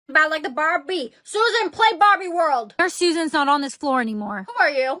About like the Barbie. Susan, play Barbie World. Nurse Susan's not on this floor anymore. Who are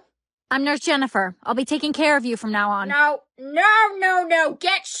you? I'm Nurse Jennifer. I'll be taking care of you from now on. No.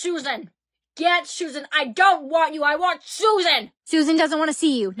 Get Susan. Get Susan. I don't want you. I want Susan. Susan doesn't want to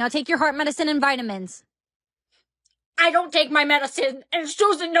see you. Now take your heart medicine and vitamins. I don't take my medicine, and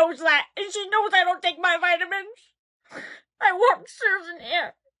Susan knows that. And she knows I don't take my vitamins. I want Susan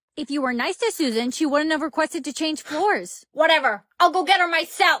here. If you were nice to Susan, she wouldn't have requested to change floors. Whatever. I'll go get her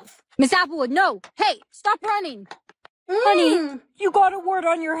myself. Miss Applewood, no. Hey, stop running. Honey, you got a word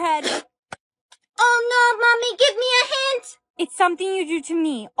on your head. Oh no, Mommy, give me a hint. It's something you do to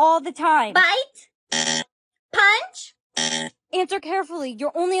me all the time. Bite? Punch? Answer carefully.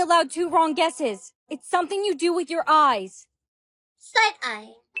 You're only allowed 2 wrong guesses. It's something you do with your eyes. Side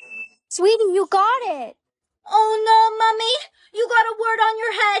eye. Sweetie, you got it. Oh no, Mommy, you got a word on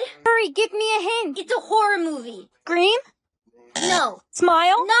your head. Hurry, give me a hint. It's a horror movie. Scream? No.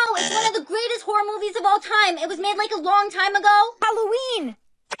 Smile? No, it's one of the greatest horror movies of all time. It was made like a long time ago. Halloween.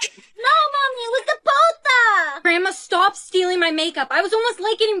 No, Mommy, it was the Botha. Grandma, stop stealing my makeup. I was almost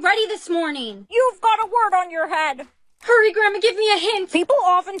late getting ready this morning. You've got a word on your head. Hurry, Grandma, give me a hint. People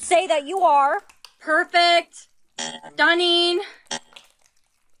often say that you are. Perfect. Stunning.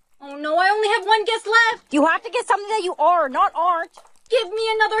 Oh no, I only have one guess left. You have to get something that you are, not aren't. Give me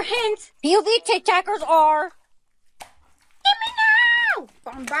another hint. POV tic-tackers are. Give me now.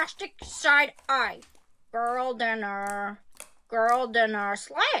 Bombastic side eye. Girl dinner.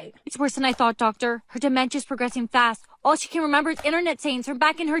 Slay. It's worse than I thought, Doctor. Her dementia's progressing fast. All she can remember is internet sayings from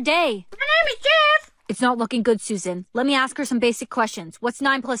back in her day. My name is Jeff. It's not looking good, Susan. Let me ask her some basic questions. What's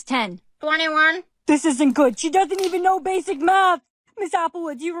 9 plus 10? 21. This isn't good. She doesn't even know basic math. Miss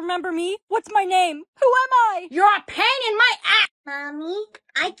Applewood, do you remember me? What's my name? Who am I? You're a pain in my ass. Mommy,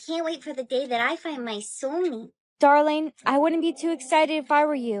 I can't wait for the day that I find my soulmate. Darling, I wouldn't be too excited if I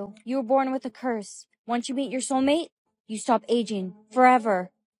were you. You were born with a curse. Once you meet your soulmate, you stop aging.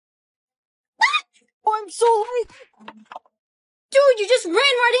 Forever. Oh, I'm so late. Dude, you just ran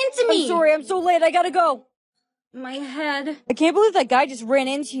right into me. I'm sorry, I'm so late. I gotta go. My head. I can't believe that guy just ran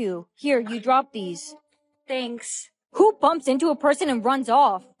into you. Here, you drop these. Thanks. Who bumps into a person and runs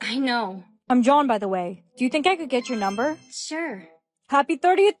off? I know. I'm John, by the way. Do you think I could get your number? Sure. Happy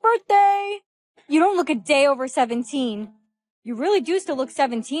 30th birthday! You don't look a day over 17. You really do still look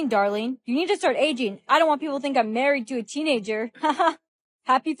 17, darling. You need to start aging. I don't want people to think I'm married to a teenager. Haha.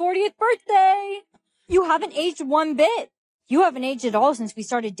 Happy 40th birthday! You haven't aged one bit. You haven't aged at all since we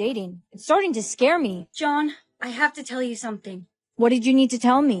started dating. It's starting to scare me. John, I have to tell you something. What did you need to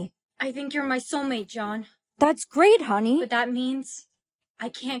tell me? I think you're my soulmate, John. That's great, honey. But that means I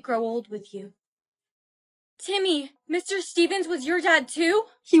can't grow old with you. Timmy, Mr. Stevens was your dad too?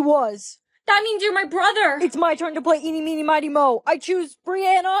 He was. That means you're my brother. It's my turn to play Eeny, Meeny, Mighty, Mo. I choose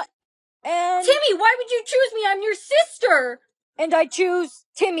Brianna and... Timmy, why would you choose me? I'm your sister. And I choose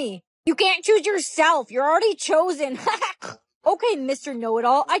Timmy. You can't choose yourself. You're already chosen. Okay, Mr.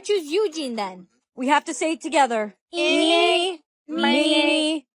 Know-It-All. I choose Eugene then. We have to say it together. Eeny,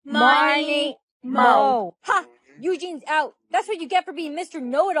 Meeny, Miny, Mo. Ha! Eugene's out. That's what you get for being Mr.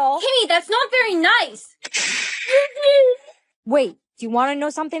 Know-It-All. Timmy, that's not very nice. Wait, do you want to know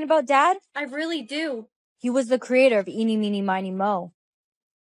something about Dad? I really do. He was the creator of Eeny, Meeny, Miny, Mo.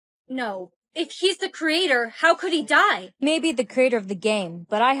 No. If he's the creator, how could he die? Maybe the creator of the game,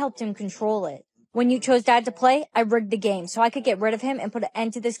 but I helped him control it. When you chose Dad to play, I rigged the game so I could get rid of him and put an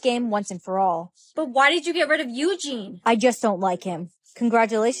end to this game once and for all. But why did you get rid of Eugene? I just don't like him.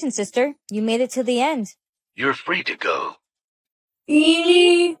 Congratulations, sister. You made it to the end. You're free to go.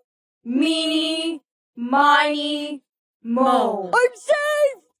 Eeny, Meeny, Miny, Mo. I'm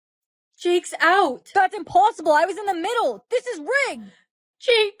safe! Jake's out. That's impossible. I was in the middle. This is rigged.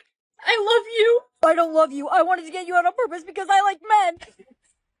 Jake, I love you. I don't love you. I wanted to get you out on purpose because I like men.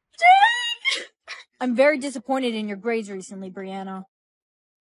 Jake! I'm very disappointed in your grades recently, Brianna.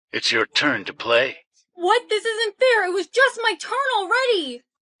 It's your turn to play. What? This isn't fair. It was just my turn already.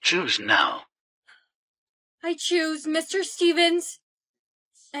 Choose now. I choose Mr. Stevens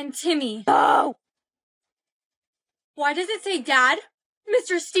and Timmy. No! Why does it say Dad?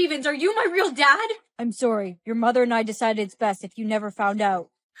 Mr. Stevens, are you my real dad? I'm sorry. Your mother and I decided it's best if you never found out.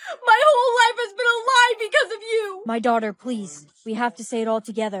 My whole life has been a lie because of you. My daughter, please. We have to say it all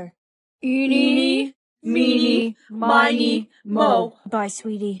together. Eeny, Meeny, Miny, Mo. Bye,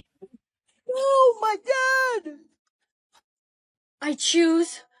 sweetie. Oh, my dad! I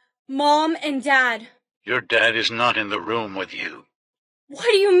choose Mom and Dad. Your dad is not in the room with you. What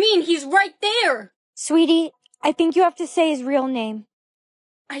do you mean? He's right there. Sweetie, I think you have to say his real name.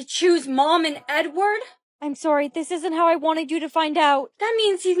 I choose Mom and Edward? I'm sorry, this isn't how I wanted you to find out. That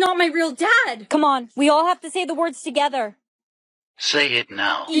means he's not my real dad. Come on, we all have to say the words together. Say it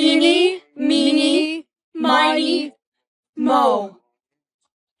now. Eeny, meeny, miny, mo.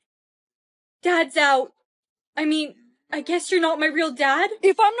 Dad's out. I guess you're not my real dad?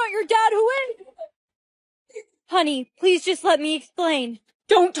 If I'm not your dad, who is? Honey, please just let me explain.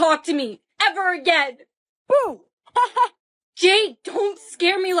 Don't talk to me ever again. Boo! Jake, don't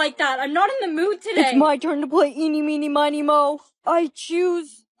scare me like that. I'm not in the mood today. It's my turn to play eeny, meeny, miny, mo. I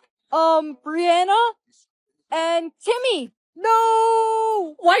choose, Brianna and Timmy.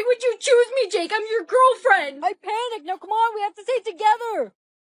 No! Why would you choose me, Jake? I'm your girlfriend. I panicked. Now come on, we have to say it together.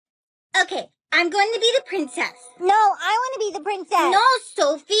 Okay, I'm going to be the princess. No, I want to be the princess. No,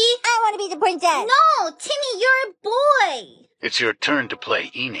 Sophie. I want to be the princess. No, Timmy, you're a boy. It's your turn to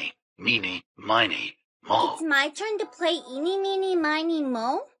play eeny, meeny, miny, mo. It's my turn to play eeny, meeny, miny,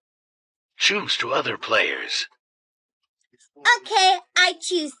 mo? Choose to other players. Okay, I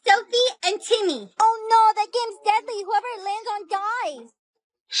choose Sophie and Timmy. Oh no, that game's deadly. Whoever it lands on dies.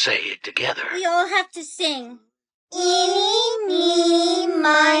 Say it together. We all have to sing. Eeny, meeny,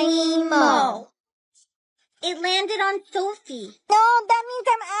 miny, mo. It landed on Sophie. No, that means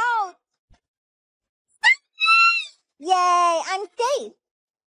I'm out. Yay, I'm safe.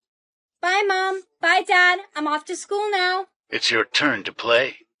 Bye, Mom. Bye, Dad. I'm off to school now. It's your turn to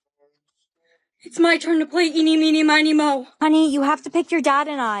play. It's my turn to play eeny, meeny, miny, mo. Honey, you have to pick your dad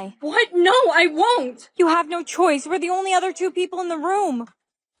and I. What? No, I won't. You have no choice. We're the only other two people in the room.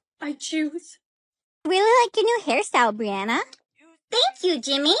 I choose. Really like your new hairstyle, Brianna. Thank you,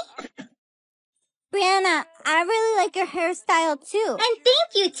 Jimmy. Brianna, I really like your hairstyle too. And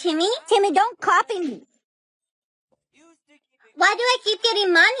thank you, Timmy. Timmy, don't copy me. Why do I keep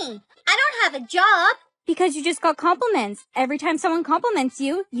getting money? I don't have a job. Because you just got compliments. Every time someone compliments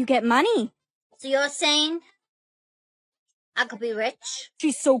you, you get money. So you're saying I could be rich?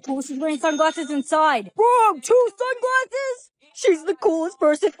 She's so cool. She's wearing sunglasses inside. Bro, 2 sunglasses? She's the coolest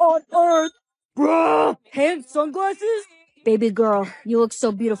person on earth. Bruh, and sunglasses? Baby girl, you look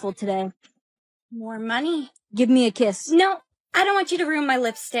so beautiful today. More money. Give me a kiss. No, I don't want you to ruin my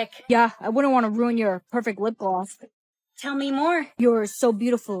lipstick. Yeah, I wouldn't want to ruin your perfect lip gloss. Tell me more. You're so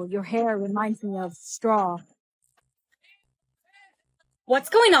beautiful. Your hair reminds me of straw. What's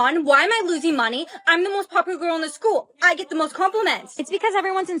going on? Why am I losing money? I'm the most popular girl in the school. I get the most compliments. It's because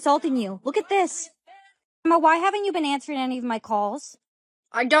everyone's insulting you. Look at this. Grandma, why haven't you been answering any of my calls?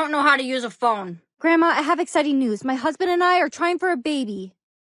 I don't know how to use a phone. Grandma, I have exciting news. My husband and I are trying for a baby.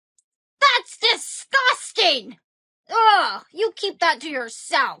 That's disgusting! Ugh, you keep that to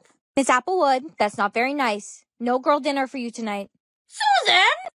yourself. Miss Applewood, that's not very nice. No girl dinner for you tonight.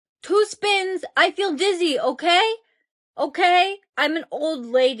 Susan! 2 spins. I feel dizzy, okay? Okay? I'm an old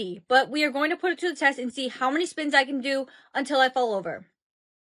lady, but we are going to put it to the test and see how many spins I can do until I fall over.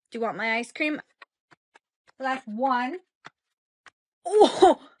 Do you want my ice cream? That's 1.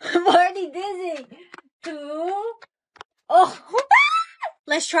 Oh, I'm already dizzy. 2. Oh,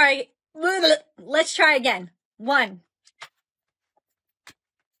 let's try. Let's try again. 1,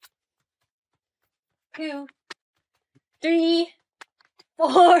 2, 3,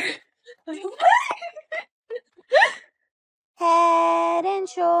 4. Head and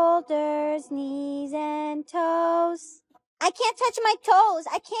shoulders, knees and toes. I can't touch my toes.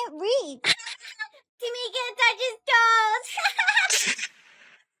 I can't read. Timmy can't touch his toes.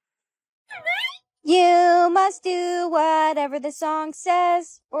 You must do whatever the song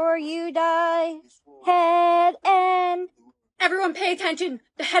says, or you die. Head and Everyone pay attention.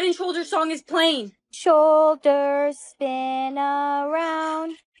 The Head and Shoulders song is playing. shoulders spin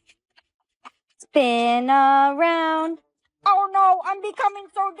around. Spin around. Oh no, I'm becoming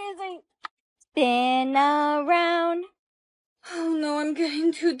so dizzy. Spin around. Oh no, I'm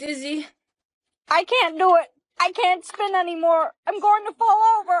getting too dizzy. I can't do it. I can't spin anymore. I'm going to fall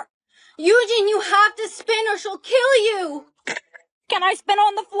over. Eugene, you have to spin or she'll kill you. Can I spin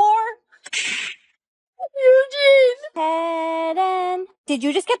on the floor? Eugene! Head and... Did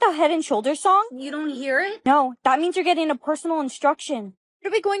you just get the Head and Shoulders song? You don't hear it? No, that means you're getting a personal instruction. What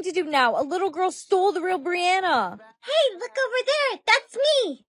are we going to do now? A little girl stole the real Brianna. Hey, look over there. That's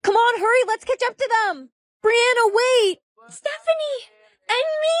me. Come on, hurry, let's catch up to them. Brianna, wait. Stephanie! And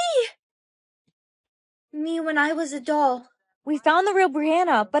me! Me when I was a doll. We found the real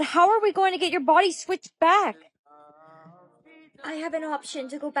Brianna, but how are we going to get your body switched back? I have an option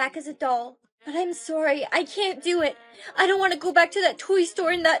to go back as a doll. But I'm sorry, I can't do it. I don't want to go back to that toy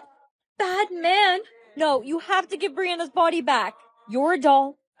store and that bad man. No, you have to give Brianna's body back. You're a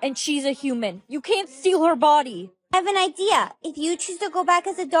doll, and she's a human. You can't steal her body. I have an idea. If you choose to go back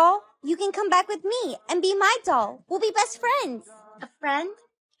as a doll, You can come back with me and be my doll. We'll be best friends. A friend?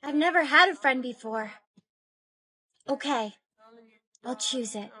 I've never had a friend before. Okay, I'll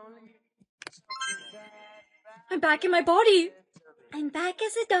choose it. I'm back in my body. I'm back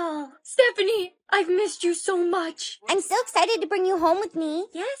as a doll. Stephanie, I've missed you so much. I'm so excited to bring you home with me.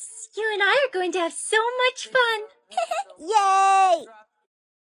 Yes, you and I are going to have so much fun. Yay!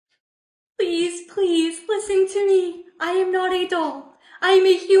 Please, please, listen to me. I am not a doll. I am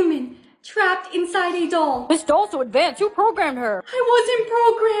a human, trapped inside a doll. This doll's so advanced. Who programmed her? I wasn't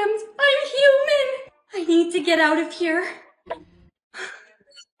programmed. I'm human. I need to get out of here.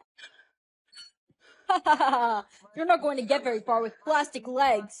 You're not going to get very far with plastic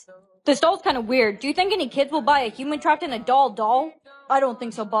legs. This doll's kind of weird. Do you think any kids will buy a human trapped in a doll? I don't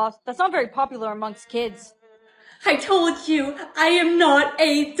think so, boss. That's not very popular amongst kids. I told you, I am not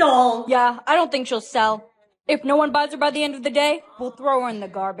a doll. Yeah, I don't think she'll sell. If no one buys her by the end of the day, we'll throw her in the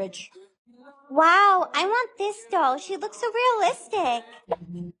garbage. Wow, I want this doll. She looks so realistic.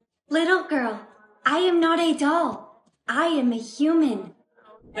 Little girl, I am not a doll. I am a human.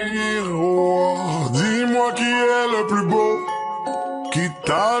 Dis-moi qui est le plus beau, qui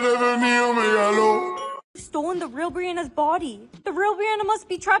t'a devenir mégalo. Stolen the real Brianna's body. The real Brianna must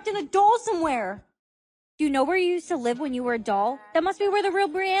be trapped in a doll somewhere. Do you know where you used to live when you were a doll? That must be where the real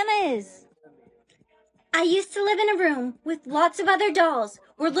Brianna is. I used to live in a room with lots of other dolls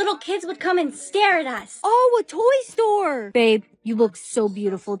where little kids would come and stare at us. Oh, a toy store. Babe, you look so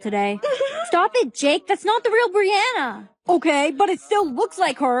beautiful today. Stop it, Jake. That's not the real Brianna. Okay, but it still looks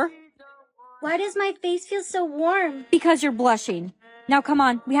like her. Why does my face feel so warm? Because you're blushing. Now come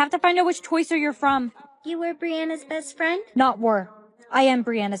on, we have to find out which toy store you're from. You were Brianna's best friend? Not were. I am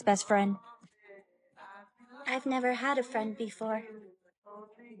Brianna's best friend. I've never had a friend before.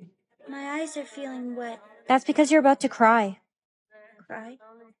 My eyes are feeling wet. That's because you're about to cry. Cry?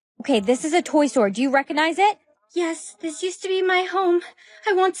 Okay, this is a toy store. Do you recognize it? Yes, this used to be my home.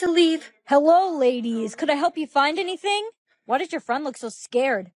 I want to leave. Hello, ladies. Could I help you find anything? Why does your friend look so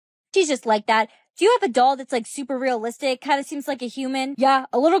scared? She's just like that. Do you have a doll that's like super realistic? Kind of seems like a human? Yeah,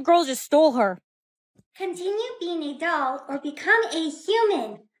 a little girl just stole her. Continue being a doll or become a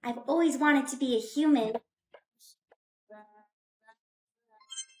human. I've always wanted to be a human.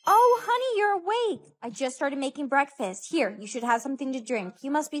 Oh, honey, you're awake. I just started making breakfast. Here, you should have something to drink.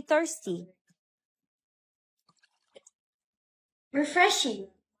 You must be thirsty. Refreshing.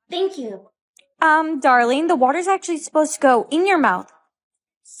 Thank you. Darling, the water's actually supposed to go in your mouth.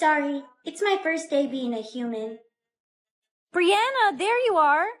 Sorry, it's my first day being a human. Brianna, there you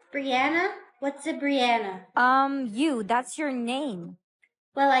are. Brianna? What's a Brianna? That's your name.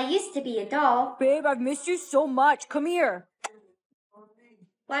 Well, I used to be a doll. Babe, I've missed you so much. Come here.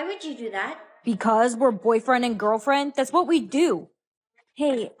 Why would you do that? Because we're boyfriend and girlfriend. That's what we do.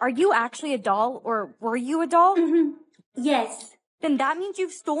 Hey, are you actually a doll, or were you a doll? Yes. Then that means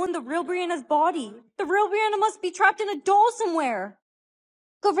you've stolen the real Brianna's body. The real Brianna must be trapped in a doll somewhere.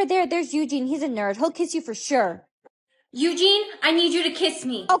 Look over there, there's Eugene. He's a nerd. He'll kiss you for sure. Eugene, I need you to kiss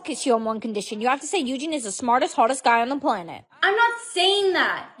me. I'll kiss you on one condition. You have to say Eugene is the smartest, hottest guy on the planet. I'm not saying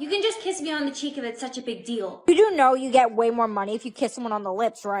that. You can just kiss me on the cheek if it's such a big deal. You do know you get way more money if you kiss someone on the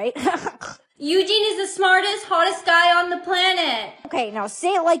lips, right? Eugene is the smartest, hottest guy on the planet. Okay, now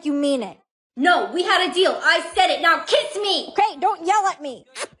say it like you mean it. No, we had a deal. I said it. Now kiss me. Okay, don't yell at me.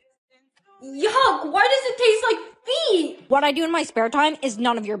 Yuck, why does it taste like feet? What I do in my spare time is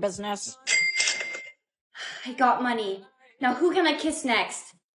none of your business. I got money. Now who can I kiss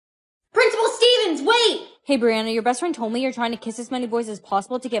next? Principal Stevens, wait! Hey, Brianna, your best friend told me you're trying to kiss as many boys as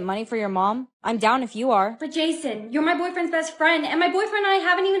possible to get money for your mom. I'm down if you are. But Jason, you're my boyfriend's best friend, and my boyfriend and I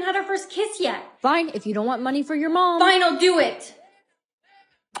haven't even had our first kiss yet. Fine, if you don't want money for your mom. Fine, I'll do it.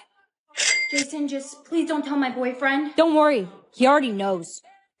 Jason, just please don't tell my boyfriend. Don't worry, he already knows.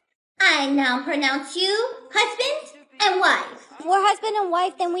 I now pronounce you husband and wife. If we're husband and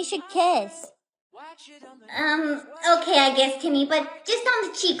wife, then we should kiss. Okay, I guess, Timmy, but just on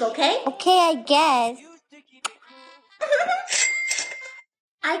the cheek, okay? Okay, I guess.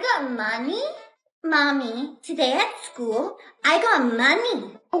 I got money? Mommy, today at school, I got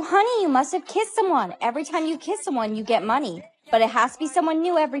money. Oh, honey, you must have kissed someone. Every time you kiss someone, you get money. But it has to be someone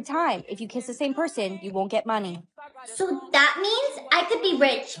new every time. If you kiss the same person, you won't get money. So that means I could be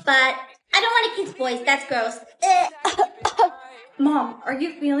rich, but I don't want to kiss boys. That's gross. Mom, are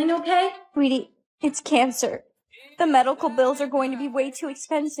you feeling okay? Sweetie, it's cancer. The medical bills are going to be way too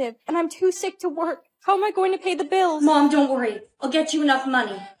expensive, and I'm too sick to work. How am I going to pay the bills? Mom, don't worry. I'll get you enough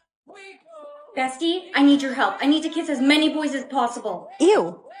money. Bestie, I need your help. I need to kiss as many boys as possible.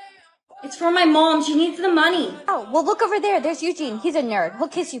 Ew. It's for my mom. She needs the money. Oh, well, look over there. There's Eugene. He's a nerd. He'll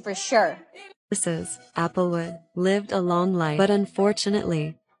kiss you for sure. Mrs. Applewood lived a long life, but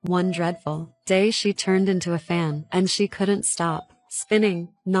unfortunately, one dreadful day she turned into a fan, and she couldn't stop spinning.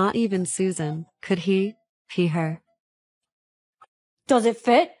 Not even Susan could pee her. Does it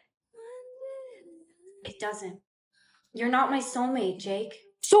fit? It doesn't. You're not my soulmate, Jake.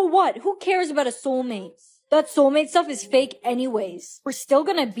 So what? Who cares about a soulmate? That soulmate stuff is fake anyways. We're still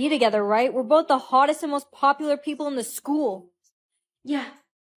gonna be together, right? We're both the hottest and most popular people in the school. Yeah,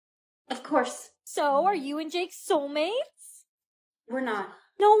 of course. So, are you and Jake soulmates? We're not.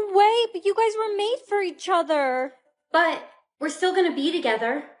 No way, but you guys were made for each other. But we're still gonna be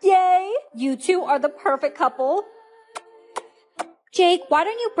together. Yay! You two are the perfect couple. Jake, why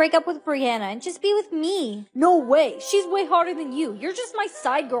don't you break up with Brianna and just be with me? No way, she's way hotter than you. You're just my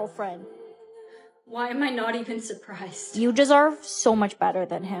side girlfriend. Why am I not even surprised? You deserve so much better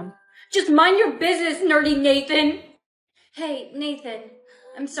than him. Just mind your business, nerdy Nathan! Hey, Nathan.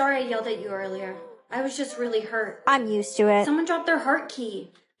 I'm sorry I yelled at you earlier. I was just really hurt. I'm used to it. Someone dropped their heart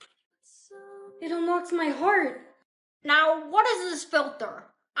key. It unlocks my heart. Now, what is this filter?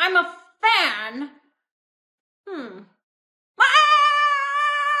 I'm a fan.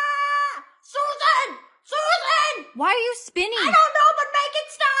 Susan! Susan! Why are you spinning? I don't know, but make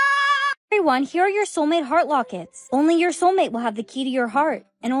it stop! Everyone, here are your soulmate heart lockets. Only your soulmate will have the key to your heart,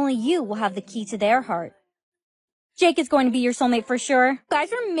 and only you will have the key to their heart. Jake is going to be your soulmate for sure. You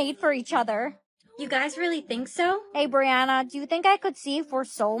guys are made for each other. You guys really think so? Hey, Brianna, do you think I could see if we're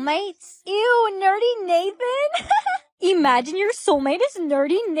soulmates? Ew, nerdy Nathan? Imagine your soulmate is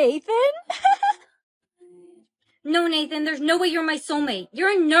nerdy Nathan. No, Nathan, there's no way you're my soulmate. You're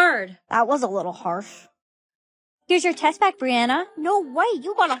a nerd. That was a little harsh. Here's your test back, Brianna. No way,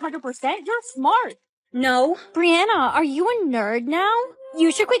 you got 100%. You're smart. No. Brianna, are you a nerd now?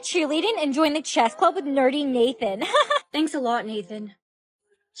 You should quit cheerleading and join the chess club with nerdy Nathan. Thanks a lot, Nathan.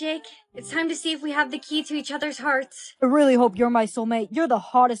 Jake, it's time to see if we have the key to each other's hearts. I really hope you're my soulmate. You're the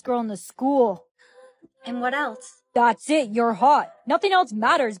hottest girl in the school. And what else? That's it, you're hot. Nothing else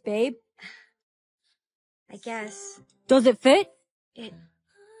matters, babe. I guess. Does it fit? It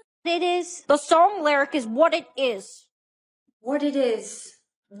is. The song lyric is what it is. What it is.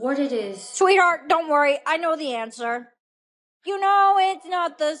 What it is. Sweetheart, don't worry. I know the answer. You know it's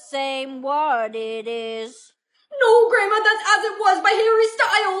not the same what it is. No, Grandma, that's As It Was by Harry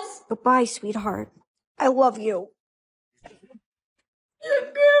Styles. Goodbye, sweetheart. I love you. Yeah,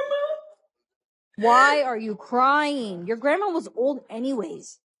 Grandma. Why are you crying? Your grandma was old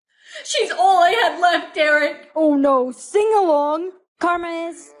anyways. She's all I had left, Derek. Oh no, sing along. Karma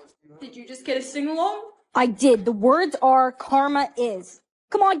is. Did you just get a sing-along? I did. The words are karma is.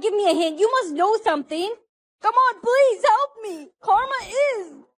 Come on, give me a hint. You must know something. Come on, please help me. Karma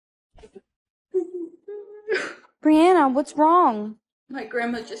is. Brianna, what's wrong? My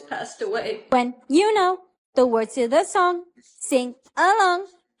grandma just passed away. When you know the words to the song, sing along.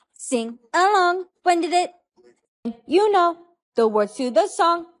 Sing along. When did it? You know the words to the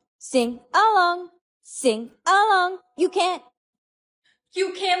song, sing along. Sing along. You can't.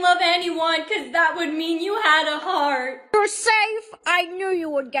 You can't love anyone, 'cause that would mean you had a heart. You're safe. I knew you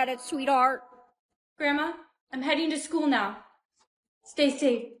would get it, sweetheart. Grandma, I'm heading to school now. Stay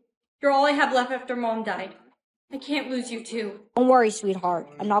safe. You're all I have left after Mom died. I can't lose you too. Don't worry, sweetheart.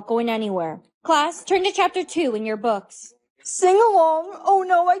 I'm not going anywhere. Class, turn to chapter 2 in your books. Sing along. Oh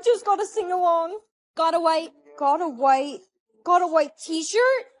no, I just gotta sing along. Got a white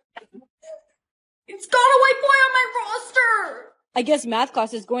t-shirt? It's got a white boy on my roster! I guess math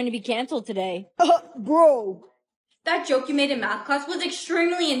class is going to be canceled today. Bro. That joke you made in math class was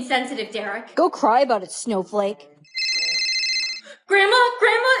extremely insensitive, Derek. Go cry about it, snowflake. Grandma,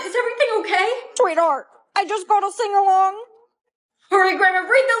 is everything okay? Sweetheart, I just gotta sing along. Hurry, Grandma,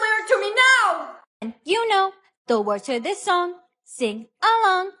 read the lyric to me now! You know the words to this song, sing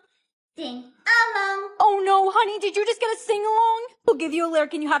along. Sing along. Oh no, honey, did you just get a sing along? They'll give you a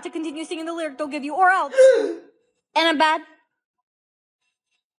lyric and you have to continue singing the lyric they'll give you, or else. And I'm bad.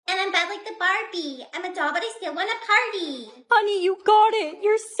 And I'm bad like the Barbie. I'm a doll, but I still want a party. Honey, you got it.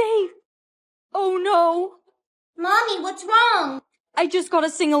 You're safe. Oh no. Mommy, what's wrong? I just gotta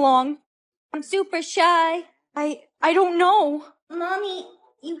sing along. I'm super shy. I don't know. Mommy,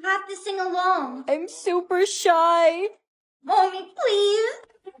 you have to sing along. I'm super shy. Mommy, please.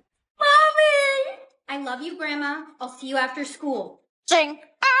 Mommy! I love you, Grandma. I'll see you after school. Sing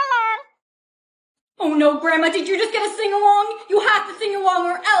along. Oh no, Grandma, did you just get a sing-along? You have to sing along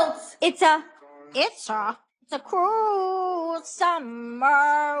or else! It's a cruel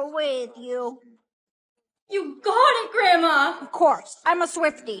summer with you. You got it, Grandma! Of course, I'm a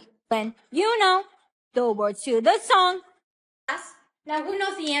Swiftie. When you know the words to the song. Now, who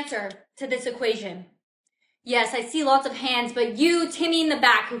knows the answer to this equation? Yes, I see lots of hands, but you, Timmy in the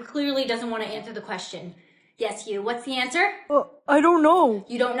back, who clearly doesn't want to answer the question. Yes, you. What's the answer? I don't know.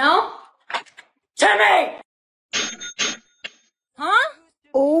 You don't know? Timmy! Huh?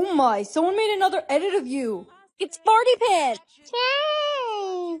 Oh my, someone made another edit of you. It's Farty Pants.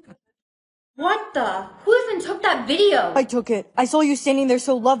 What the? Who even took that video? I took it. I saw you standing there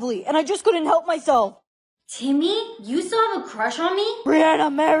so lovely, and I just couldn't help myself. Timmy, you still have a crush on me?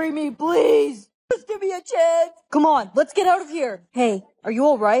 Brianna, marry me, please. Just give me a chance. Come on, let's get out of here. Hey, are you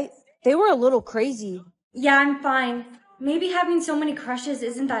alright? They were a little crazy. Yeah, I'm fine. Maybe having so many crushes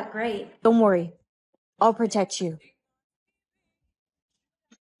isn't that great. Don't worry. I'll protect you.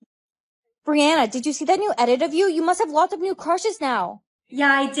 Brianna, did you see that new edit of you? You must have lots of new crushes now.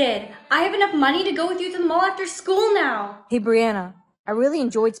 Yeah, I did. I have enough money to go with you to the mall after school now. Hey, Brianna, I really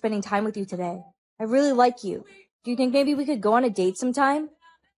enjoyed spending time with you today. I really like you. Do you think maybe we could go on a date sometime?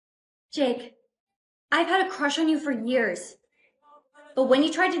 Jake, I've had a crush on you for years. But when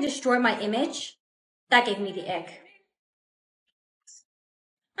you tried to destroy my image, that gave me the ick.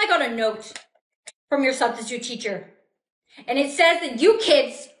 I got a note from your substitute teacher. And it says that you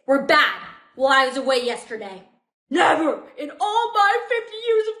kids were bad while I was away yesterday. Never in all my 50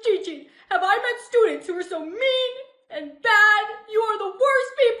 years of teaching have I met students who are so mean and bad. You are the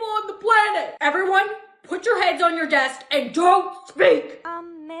worst people on the planet. Everyone, put your heads on your desk and don't speak.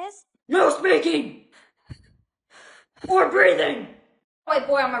 Miss? No speaking. Or breathing. White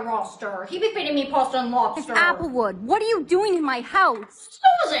boy on my roster. He be feeding me pasta and lobster. Miss Applewood, what are you doing in my house?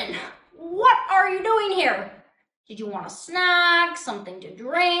 Susan, what are you doing here? Did you want a snack, something to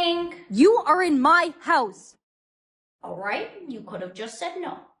drink? You are in my house. All right, you could have just said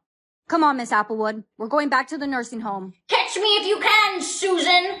no. Come on, Miss Applewood. We're going back to the nursing home. Catch me if you can,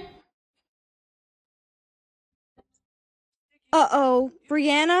 Susan. Uh-oh,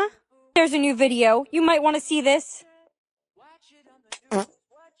 Brianna? There's a new video. You might want to see this.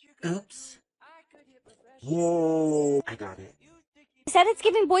 Oops. Whoa, I got it. You said it's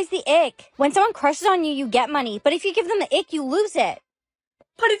giving boys the ick. When someone crushes on you, you get money. But if you give them the ick, you lose it.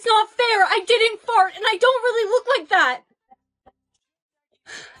 But it's not fair. I didn't fart, and I don't really look like that.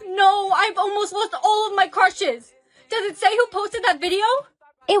 No, I've almost lost all of my crushes. Does it say who posted that video?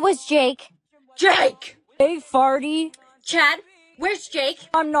 It was Jake. Jake! Hey, Farty. Chad, where's Jake?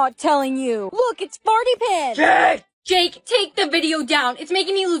 I'm not telling you. Look, it's Farty Pants. Jake! Jake, take the video down. It's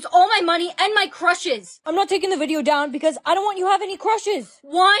making me lose all my money and my crushes. I'm not taking the video down because I don't want you to have any crushes.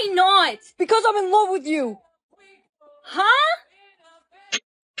 Why not? Because I'm in love with you. Huh?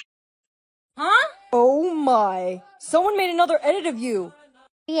 Huh? Oh my. Someone made another edit of you.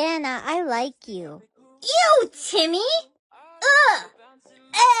 Brianna, I like you. Ew, Timmy! Ugh!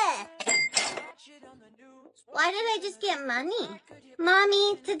 Why did I just get money?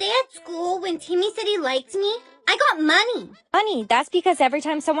 Mommy, today at school, when Timmy said he liked me, I got money. Money, that's because every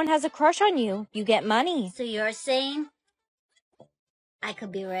time someone has a crush on you, you get money. So you're saying I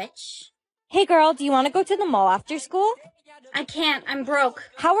could be rich? Hey girl, do you want to go to the mall after school? I can't. I'm broke.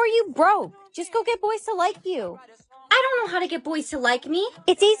 How are you broke? Just go get boys to like you. I don't know how to get boys to like me.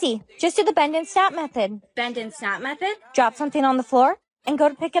 It's easy. Just do the bend and snap method. Bend and snap method? Drop something on the floor and go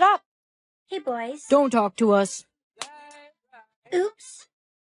to pick it up. Hey, boys. Don't talk to us. Oops.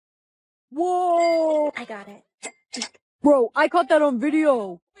 Whoa. I got it. Bro, I caught that on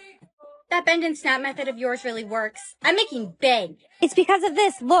video. That bend and snap method of yours really works. I'm making bank. It's because of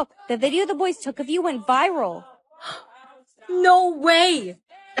this. Look, the video the boys took of you went viral. No way.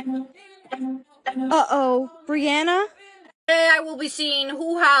 Uh-oh, Brianna? Today I will be seeing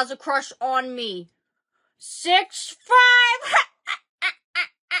who has a crush on me. 6'5".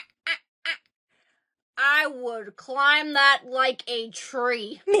 I would climb that like a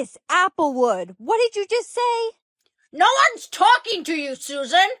tree. Miss Applewood, what did you just say? No one's talking to you,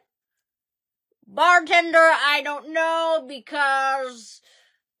 Susan. Bartender, I don't know because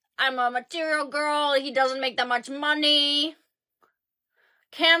I'm a material girl. He doesn't make that much money.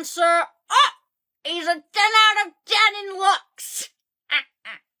 Cancer. Oh, he's a 10 out of 10 in looks.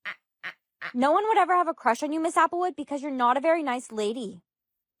 No one would ever have a crush on you, Miss Applewood, because you're not a very nice lady.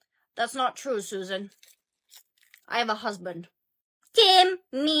 That's not true, Susan. I have a husband. Timmy!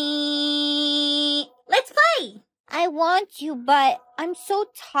 Let's play! I want you, but I'm so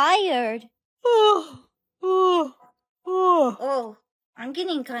tired. Oh, I'm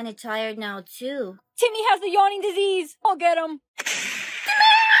getting kind of tired now, too. Timmy has the yawning disease. I'll get him.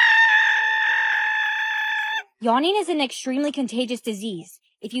 Yawning is an extremely contagious disease.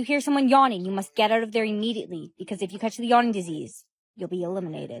 If you hear someone yawning, you must get out of there immediately, because if you catch the yawning disease, you'll be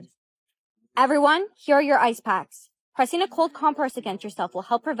eliminated. Everyone, here are your ice packs. Pressing a cold compress against yourself will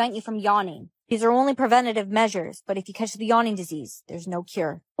help prevent you from yawning. These are only preventative measures, but if you catch the yawning disease, there's no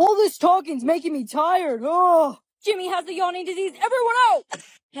cure. All this talking's making me tired. Oh, Jimmy has the yawning disease. Everyone out!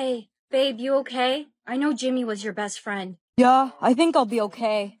 Hey, babe, you okay? I know Jimmy was your best friend. Yeah, I think I'll be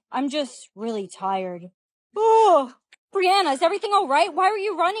okay. I'm just really tired. Oh, Brianna, is everything all right? Why were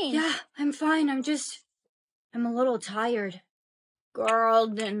you running? Yeah, I'm fine. I'm a little tired. Girl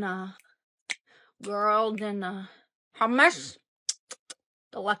dinner. Hummus?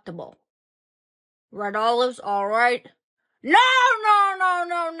 Delectable. Red olives, all right. No,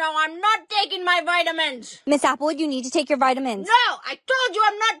 I'm not taking my vitamins. Miss Applewood, you need to take your vitamins. No, I told you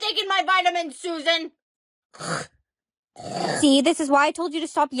I'm not taking my vitamins, Susan. See, this is why I told you to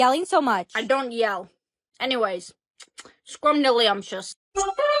stop yelling so much. I don't yell. Anyways, scrumdiddlyumptious.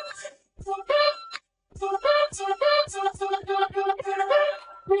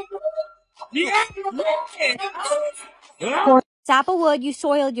 Applewood, you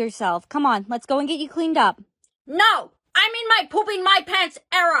soiled yourself. Come on, let's go and get you cleaned up. No, I'm in my pooping my pants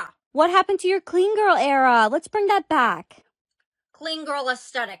era. What happened to your clean girl era? Let's bring that back. Clean girl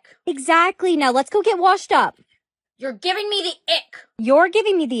aesthetic. Exactly. Now let's go get washed up. You're giving me the ick. You're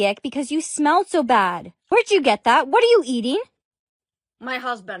giving me the ick because you smelled so bad. Where'd you get that? What are you eating? My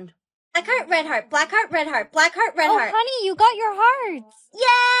husband. Black heart, red heart, black heart, red heart, black heart, red Oh, heart. honey, you got your hearts.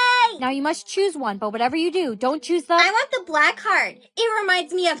 Yay! Now you must choose one, but whatever you do, don't choose the... I want the black heart. It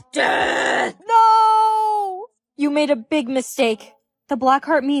reminds me of death. No! You made a big mistake. The black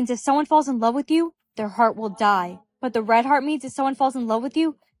heart means if someone falls in love with you, their heart will die. But the red heart means if someone falls in love with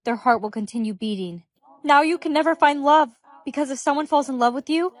you, their heart will continue beating. Now you can never find love, because if someone falls in love with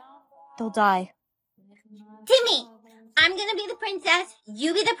you, they'll die. Timmy, I'm gonna be the princess,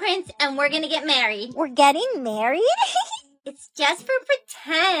 you be the prince, and we're gonna get married. We're getting married? It's just for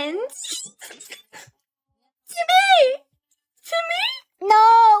pretend. Timmy!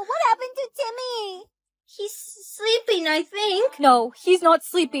 No! What happened to Timmy? He's sleeping, I think. No, he's not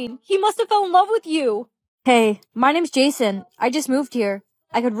sleeping. He must have fell in love with you. Hey, my name's Jason. I just moved here.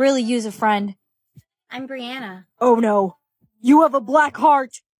 I could really use a friend. I'm Brianna. oh no. You have a black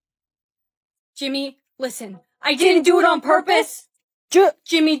heart. Jimmy, listen. I didn't do it on purpose.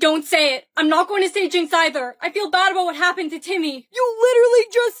 Jimmy, don't say it. I'm not going to say Jinx either. I feel bad about what happened to Timmy. You literally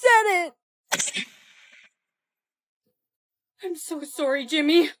just said it. I'm so sorry,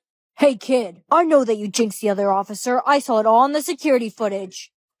 Jimmy. Hey kid, I know that you jinxed the other officer. I saw it all in the security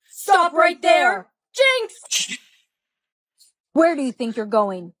footage. Stop right there. Jinx! Where do you think you're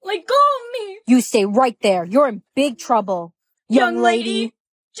going? Let go of me. You stay right there. You're in big trouble. Young lady.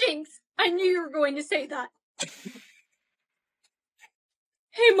 Jinx, I knew you were going to say that.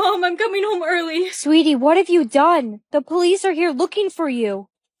 Hey, Mom, I'm coming home early. Sweetie, what have you done? The police are here looking for you.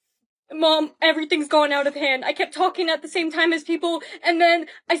 Mom, everything's gone out of hand. I kept talking at the same time as people, and then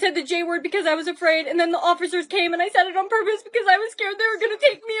I said the J word because I was afraid, and then the officers came and I said it on purpose because I was scared they were gonna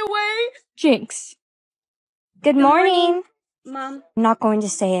take me away. Jinx. Good morning. Mom. I'm not going to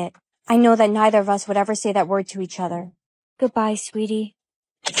say it. I know that neither of us would ever say that word to each other. Goodbye, sweetie.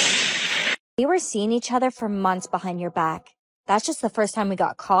 We were seeing each other for months behind your back. That's just the first time we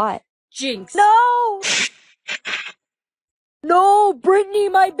got caught. Jinx. No! No, Brittany,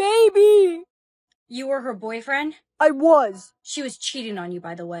 my baby! You were her boyfriend? I was. She was cheating on you,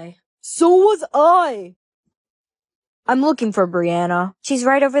 by the way. So was I. I'm looking for Brianna. She's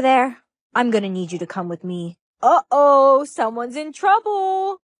right over there. I'm gonna need you to come with me. Uh-oh, someone's in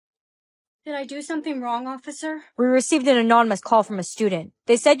trouble. Did I do something wrong, officer? We received an anonymous call from a student.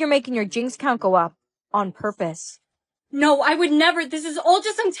 They said you're making your Jinx count go up. On purpose. No, I would never. This is all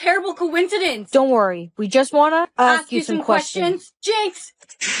just some terrible coincidence. Don't worry. We just wanna ask you some questions. Jinx!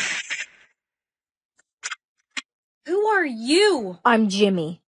 Who are you? I'm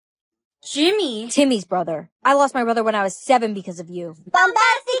Jimmy. Jimmy? Timmy's brother. I lost my brother when I was 7 because of you.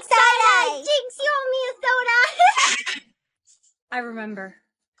 Bombastic side-eye! Jinx, you owe me a soda! I remember.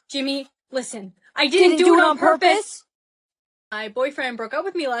 Jimmy, listen. I didn't do it on purpose. My boyfriend broke up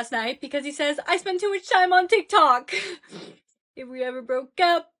with me last night because he says I spend too much time on TikTok. If we ever broke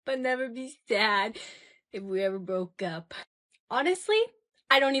up, I'd never be sad. If we ever broke up. Honestly,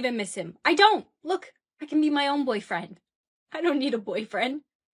 I don't even miss him. I don't. Look, I can be my own boyfriend. I don't need a boyfriend.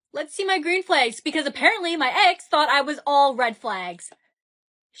 Let's see my green flags, because apparently my ex thought I was all red flags.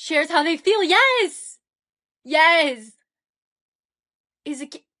 Shares how they feel. Yes! Yes!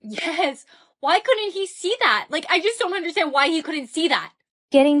 Yes! Why couldn't he see that? Like, I just don't understand why he couldn't see that.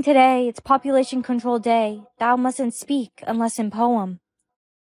 Getting today, it's Population Control Day. Thou mustn't speak unless in poem.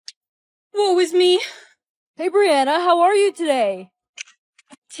 Woe is me. Hey, Brianna, how are you today?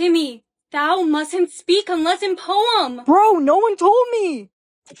 Timmy, Thou mustn't speak unless in poem. Bro, no one told me.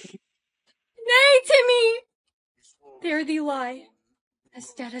 Nay, Timmy! There thee lie,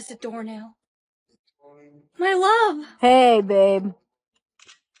 as dead as a doornail. My love! Hey, babe.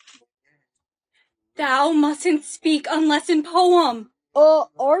 Thou mustn't speak unless in poem.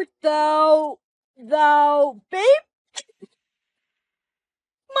 Art thou, babe?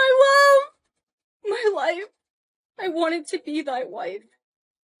 My love! My life! I wanted to be thy wife.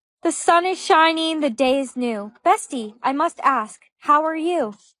 The sun is shining, the day is new. Bestie, I must ask, how are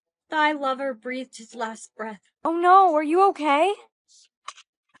you? Thy lover breathed his last breath. Oh no, are you okay?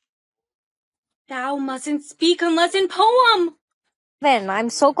 Thou mustn't speak unless in poem. Then, I'm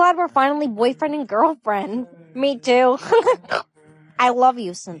so glad we're finally boyfriend and girlfriend. Me too. I love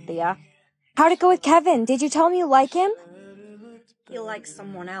you, Cynthia. How'd it go with Kevin? Did you tell him you like him? He likes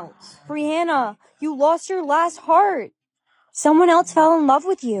someone else. Brianna, you lost your last heart. Someone else fell in love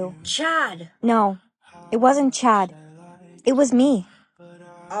with you. Chad. No, it wasn't Chad. It was me.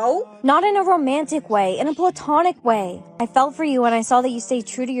 Oh? Not in a romantic way, in a platonic way. I felt for you when I saw that you stayed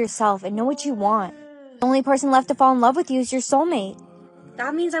true to yourself and know what you want. The only person left to fall in love with you is your soulmate.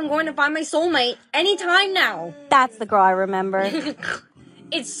 That means I'm going to find my soulmate anytime now. That's the girl I remember.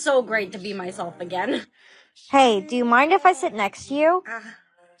 It's so great to be myself again. Hey, do you mind if I sit next to you?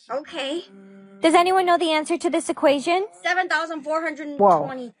 Okay. Does anyone know the answer to this equation?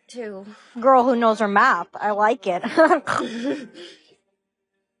 7,422. Girl who knows her math. I like it.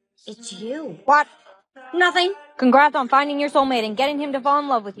 It's you. What? Nothing. Congrats on finding your soulmate and getting him to fall in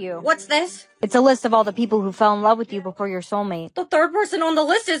love with you. What's this? It's a list of all the people who fell in love with you before your soulmate. The third person on the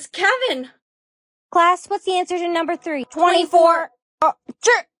list is Kevin. Class, what's the answer to number 3? 24.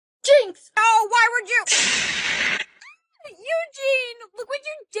 Jinx! Oh, why would you? Eugene, look what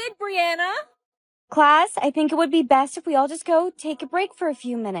you did, Brianna. Class, I think it would be best if we all just go take a break for a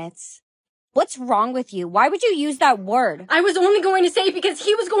few minutes. What's wrong with you? Why would you use that word? I was only going to say it because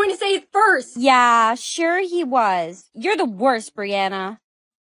he was going to say it first. Yeah, sure he was. You're the worst, Brianna.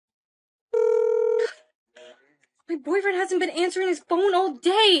 My boyfriend hasn't been answering his phone all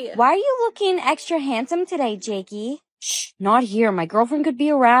day. Why are you looking extra handsome today, Jakey? Shh, not here. My girlfriend could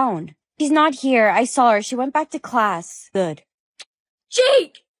be around. She's not here. I saw her. She went back to class. Good.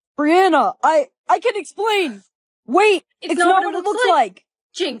 Jake! Brianna, I can explain. Wait, it's not what it looks like.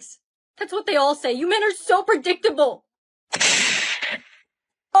 Jinx, that's what they all say. You men are so predictable.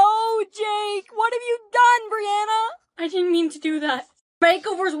 Oh, Jake, what have you done, Brianna? I didn't mean to do that.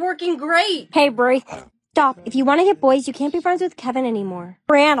 Makeover's working great. Hey, Bri. Stop. If you want to get boys, you can't be friends with Kevin anymore.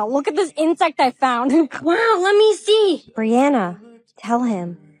 Brianna, look at this insect I found. Wow, let me see. Brianna, tell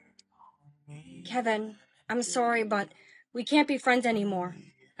him. Kevin, I'm sorry, but we can't be friends anymore.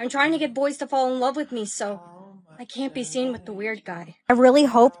 I'm trying to get boys to fall in love with me, so I can't be seen with the weird guy. I really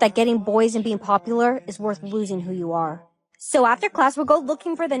hope that getting boys and being popular is worth losing who you are. So after class, we'll go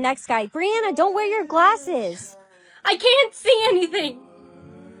looking for the next guy. Brianna, don't wear your glasses. I can't see anything.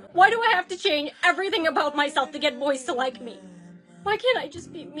 Why do I have to change everything about myself to get boys to like me? Why can't I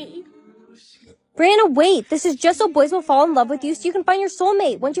just be me? Brianna, wait. This is just so boys will fall in love with you so you can find your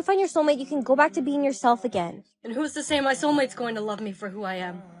soulmate. Once you find your soulmate, you can go back to being yourself again. And who's to say my soulmate's going to love me for who I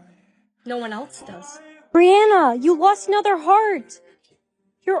am? No one else does. Brianna, you lost another heart.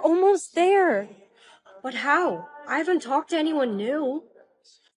 You're almost there. But how? I haven't talked to anyone new.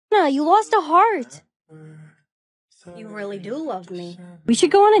 Brianna, you lost a heart. You really do love me. We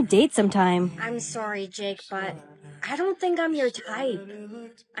should go on a date sometime. I'm sorry, Jake, but I don't think I'm your type.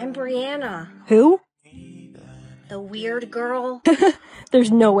 I'm Brianna. Who? The weird girl.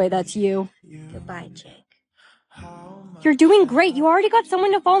 There's no way that's you. Goodbye, Jake. You're doing great. You already got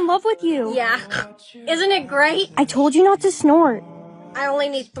someone to fall in love with you. Yeah. Isn't it great? I told you not to snort. I only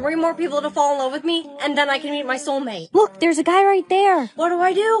need 3 more people to fall in love with me, and then I can meet my soulmate. Look, there's a guy right there. What do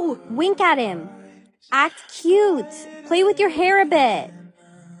I do? Wink at him. Act cute. Play with your hair a bit.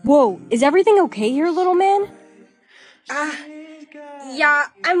 Whoa, is everything okay here, little man? Yeah,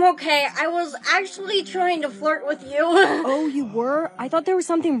 I'm okay. I was actually trying to flirt with you. Oh, you were? I thought there was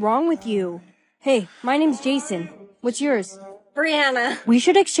something wrong with you. Hey, my name's Jason. What's yours? Brianna. We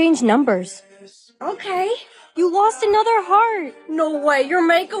should exchange numbers. Okay. You lost another heart. No way, your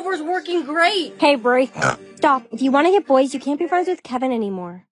makeover's working great. Hey, Bri. Stop. If you want to get boys, you can't be friends with Kevin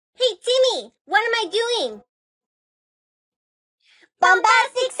anymore. Hey, Timmy, what am I doing?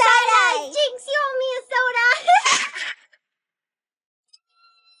 Bombastic side-eye! Jinx, you owe me a soda!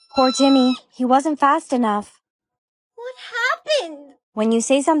 Poor Timmy. He wasn't fast enough. What happened? When you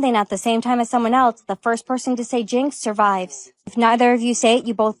say something at the same time as someone else, the first person to say jinx survives. If neither of you say it,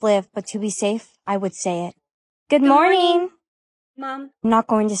 you both live. But to be safe, I would say it. Good morning. Mom. I'm not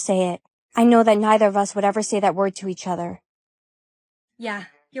going to say it. I know that neither of us would ever say that word to each other. Yeah,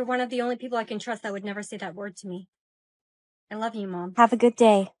 you're one of the only people I can trust that would never say that word to me. I love you, Mom. Have a good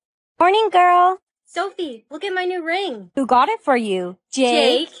day. Morning, girl. Sophie, look at my new ring. Who got it for you?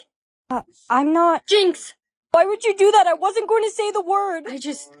 Jake? I'm not... Jinx! Why would you do that? I wasn't going to say the word.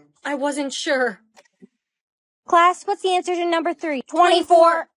 I wasn't sure. Class, what's the answer to number 3?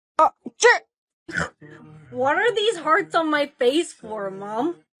 24. What are these hearts on my face for,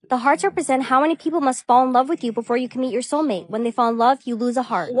 Mom? The hearts represent how many people must fall in love with you before you can meet your soulmate. When they fall in love, you lose a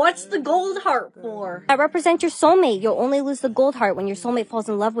heart. What's the gold heart for? That represents your soulmate. You'll only lose the gold heart when your soulmate falls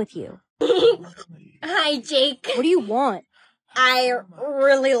in love with you. Hi, Jake. What do you want? I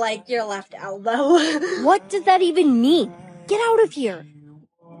really like your left elbow. What does that even mean? Get out of here.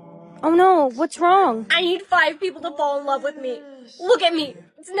 Oh no, what's wrong? I need 5 people to fall in love with me. Look at me.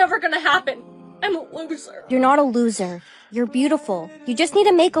 It's never gonna happen. I'm a loser. You're not a loser. You're beautiful. You just need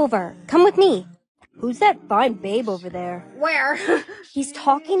a makeover. Come with me. Who's that fine babe over there? Where? He's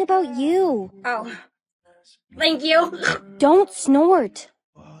talking about you. Oh. Thank you. Don't snort.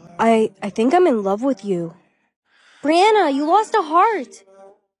 I think I'm in love with you. Brianna, you lost a heart.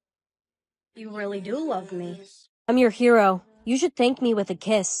 You really do love me. I'm your hero. You should thank me with a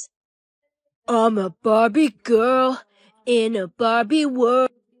kiss. I'm a Barbie girl in a Barbie world.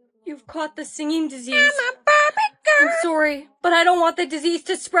 You've caught the singing disease. I'm a Barbie girl. I'm sorry, but I don't want the disease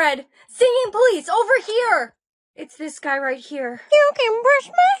to spread. Singing police, over here. It's this guy right here. You can brush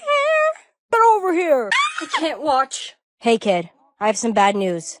my hair. Get over here. I can't watch. Hey, kid. I have some bad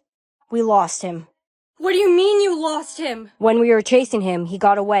news. We lost him. What do you mean you lost him? When we were chasing him, he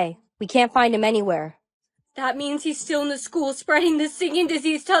got away. We can't find him anywhere. That means he's still in the school spreading the singing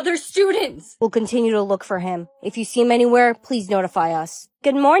disease to other students. We'll continue to look for him. If you see him anywhere, please notify us.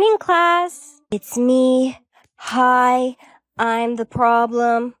 Good morning, class. It's me. Hi, I'm the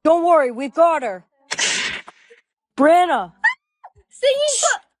problem. Don't worry, we've got her. Brianna!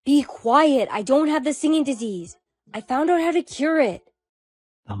 Singing Be quiet. I don't have the singing disease. I found out how to cure it.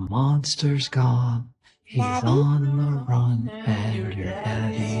 The monster's gone. He's Daddy? on the run, and your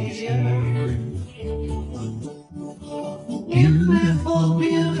daddy's here. Beautiful,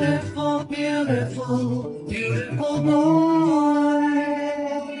 beautiful, beautiful, beautiful boy.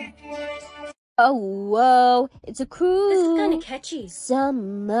 Oh, whoa. It's a cruel This is kind of catchy.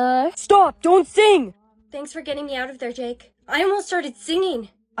 summer. Stop! Don't sing! Thanks for getting me out of there, Jake. I almost started singing.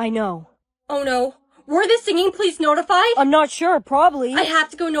 I know. Oh no. Were the singing police notified? I'm not sure, probably. I have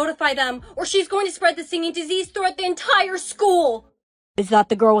to go notify them, or she's going to spread the singing disease throughout the entire school. Is that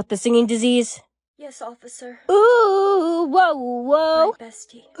the girl with the singing disease? Yes, officer. Ooh, whoa, whoa. My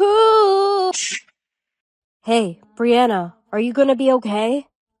bestie. Ooh. Hey, Brianna, are you gonna be okay?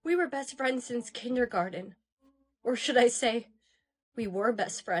 We were best friends since kindergarten. Or should I say, we were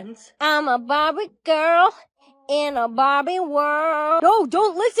best friends. I'm a Barbie girl in a Barbie world. No,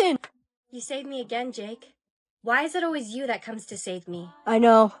 don't listen! You saved me again, Jake. Why is it always you that comes to save me? I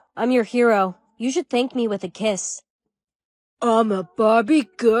know. I'm your hero. You should thank me with a kiss. I'm a Barbie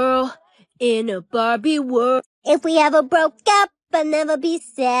girl in a Barbie world. If we ever broke up, I'll never be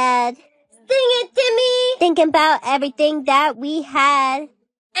sad. Sing it, Timmy! Thinking about everything that we had.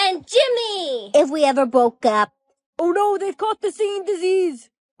 And Jimmy! If we ever broke up. Oh no, they've caught the singing disease!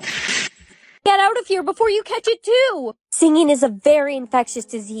 Get out of here before you catch it too! Singing is a very infectious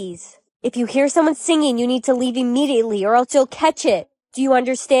disease. If you hear someone singing, you need to leave immediately or else you'll catch it. Do you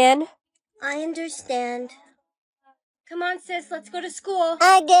understand? I understand. Come on, sis, let's go to school.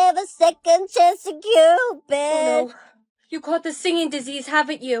 I gave a second chance to Cupid. Oh no. You caught the singing disease,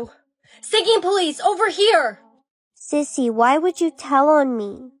 haven't you? Singing police, over here! Sissy, why would you tell on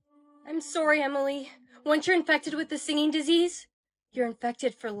me? I'm sorry, Emily. Once you're infected with the singing disease, you're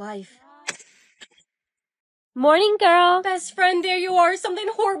infected for life. Morning, girl. Best friend, there you are. Something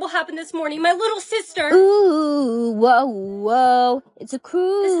horrible happened this morning. My little sister. Ooh, whoa, whoa. It's a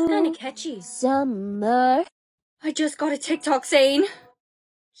cruel This is kind of catchy. summer. I just got a TikTok saying,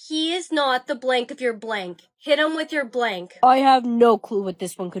 he is not the blank of your blank. Hit him with your blank. I have no clue what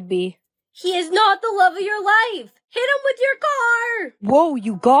this one could be. He is not the love of your life. Hit him with your car. Whoa,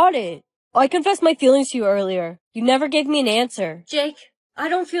 you got it! I confessed my feelings to you earlier. You never gave me an answer. Jake, I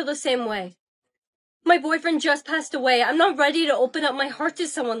don't feel the same way. My boyfriend just passed away. I'm not ready to open up my heart to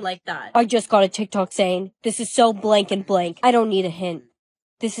someone like that. I just got a TikTok saying, this is so blank and blank. I don't need a hint.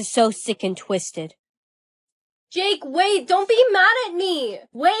 This is so sick and twisted. Jake, wait. Don't be mad at me.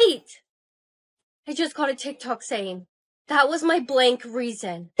 Wait. I just got a TikTok saying, that was my blank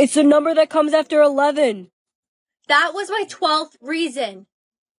reason. It's the number that comes after 11. That was my 12th reason.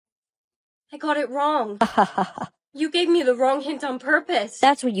 I got it wrong. You gave me the wrong hint on purpose.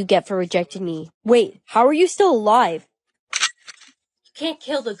 That's what you get for rejecting me. Wait, how are you still alive? You can't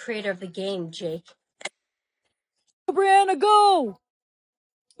kill the creator of the game, Jake. Brianna, go!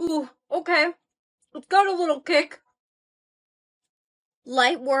 Ooh, okay. It's got a little kick.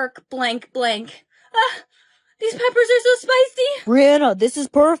 Light work, blank, blank. Ah, these peppers are so spicy. Brianna, this is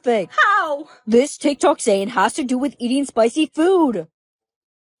perfect. How? This TikTok saying has to do with eating spicy food.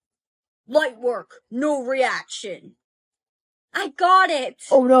 Light work, no reaction. I got it.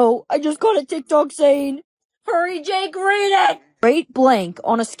 Oh no, I just got a TikTok saying. Hurry, Jake, read it. Rate blank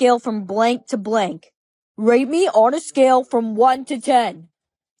on a scale from blank to blank. Rate me on a scale from 1 to 10.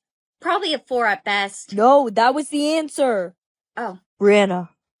 Probably a 4 at best. No, that was the answer. Oh. Brianna,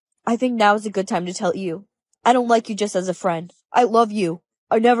 I think now is a good time to tell you. I don't like you just as a friend. I love you.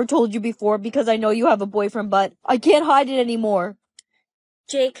 I never told you before because I know you have a boyfriend, but I can't hide it anymore.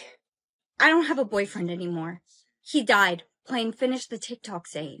 Jake, I don't have a boyfriend anymore. He died playing Finish the TikTok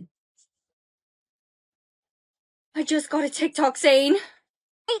saying. I just got a TikTok saying. 8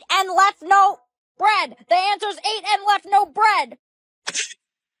 and left no bread. The answer's 8 and left no bread.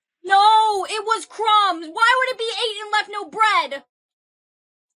 No, it was crumbs. Why would it be 8 and left no bread?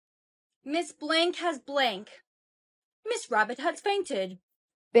 Miss Blank has blank. Miss Rabbit has fainted.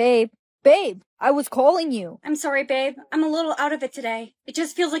 Babe, I was calling you. I'm sorry, babe. I'm a little out of it today. It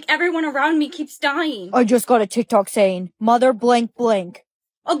just feels like everyone around me keeps dying. I just got a TikTok saying, mother blank blank.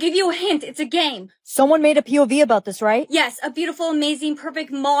 I'll give you a hint. It's a game. Someone made a POV about this, right? Yes, a beautiful, amazing,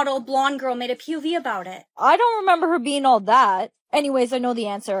 perfect model blonde girl made a POV about it. I don't remember her being all that. Anyways, I know the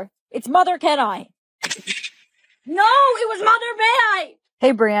answer. It's Mother Can I. No, it was Mother May I.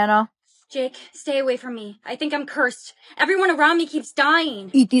 Hey, Brianna. Jake, stay away from me. I think I'm cursed. Everyone around me keeps dying.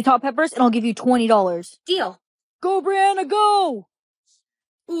 Eat these hot peppers and I'll give you $20. Deal. Go, Brianna, go!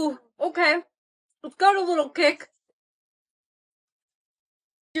 Ooh, okay. It's got a little kick.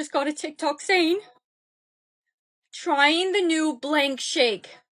 Just got a TikTok saying. Trying the new blank shake.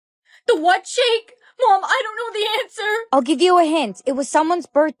 The what shake? Mom, I don't know the answer. I'll give you a hint. It was someone's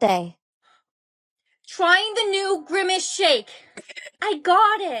birthday. Trying the new grimace shake. I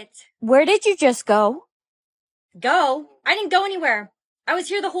got it. Where did you just go? Go? I didn't go anywhere. I was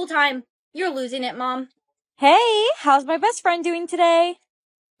here the whole time. You're losing it, Mom. Hey, how's my best friend doing today?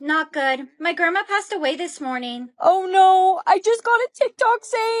 Not good. My grandma passed away this morning. Oh no, I just got a TikTok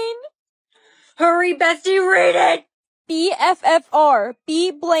saying. Hurry, Bestie, read it! BFFR,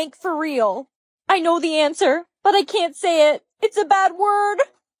 be blank for real. I know the answer, but I can't say it. It's a bad word.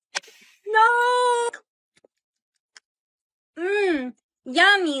 No!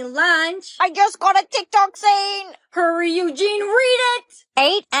 Yummy lunch. I just got a TikTok saying. Hurry, Eugene, read it!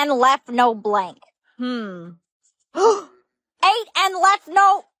 8 and left no blank. 8 and left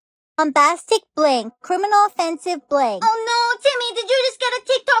no. Bombastic blank. Criminal offensive blank. Oh no, Timmy, did you just get a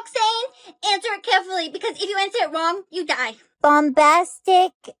TikTok saying? Answer it carefully, because if you answer it wrong, you die.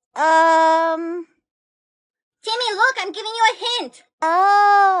 Bombastic, Timmy, look, I'm giving you a hint.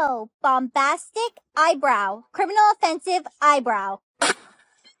 Oh, bombastic eyebrow. Criminal offensive eyebrow.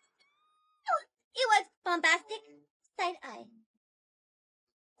 It was bombastic side eye.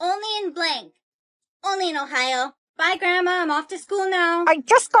 Only in blank. Only in Ohio. Bye, Grandma. I'm off to school now. I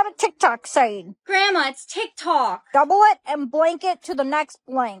just got a TikTok saying. Grandma, it's TikTok. Double it and blank it to the next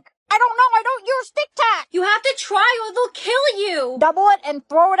blank. I don't know, I don't use TikTok. You have to try or they'll kill you. Double it and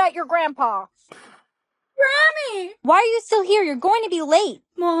throw it at your grandpa. Grammy! Why are you still here? You're going to be late.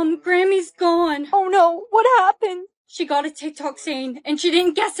 Mom, Grammy's gone. Oh no, what happened? She got a TikTok saying, and she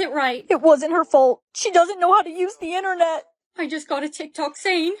didn't guess it right. It wasn't her fault. She doesn't know how to use the internet. I just got a TikTok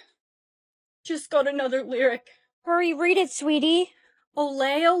saying. Just got another lyric. Hurry, read it, sweetie.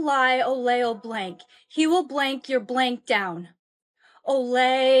 Olay, olay, olay, o blank. He will blank your blank down.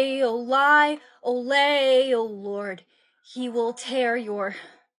 Olay, olay, olay, o Lord. He will tear your...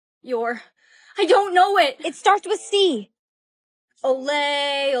 I don't know it. It starts with C.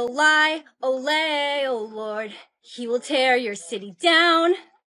 Olay, olay, olay, o Lord. He will tear your city down.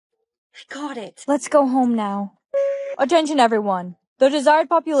 I got it. Let's go home now. Attention everyone. The desired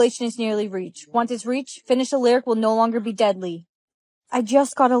population is nearly reached. Once it's reached, finish the lyric will no longer be deadly. I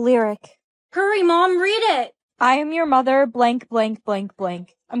just got a lyric. Hurry, Mom, read it. I am your mother, blank, blank, blank,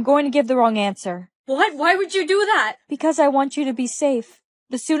 blank. I'm going to give the wrong answer. What? Why would you do that? Because I want you to be safe.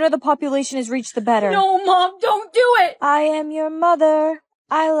 The sooner the population is reached, the better. No, Mom, don't do it. I am your mother.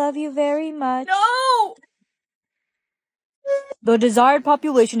 I love you very much. No! The desired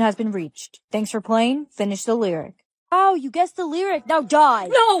population has been reached. Thanks for playing. Finish the lyric. Oh, you guessed the lyric. Now die.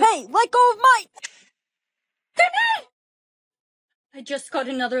 No! Hey, let go of my... I just got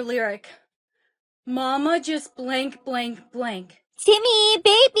another lyric. Mama just blank, blank, blank. Timmy,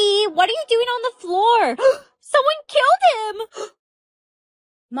 baby, what are you doing on the floor? Someone killed him!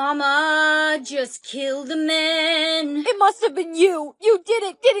 Mama just killed a man. It must have been you. You did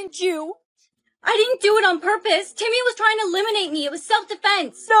it, didn't you? I didn't do it on purpose. Timmy was trying to eliminate me. It was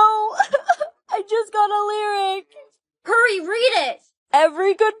self-defense. No, I just got a lyric. Hurry, read it.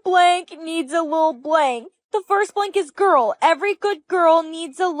 Every good blank needs a little blank. The first blank is girl. Every good girl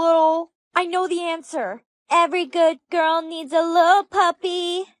needs a little... I know the answer. Every good girl needs a little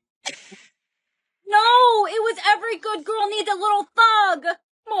puppy. No, it was every good girl needs a little thug.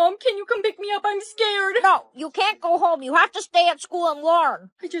 Mom, can you come pick me up? I'm scared. No, you can't go home. You have to stay at school and learn.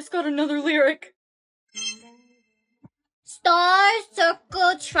 I just got another lyric. Star,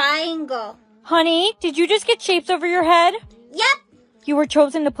 circle, triangle. Honey, did you just get shapes over your head? Yep. You were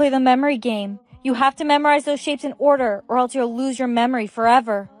chosen to play the memory game. You have to memorize those shapes in order, or else you'll lose your memory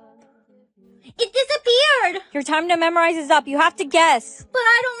forever. It disappeared. Your time to memorize is up. You have to guess. But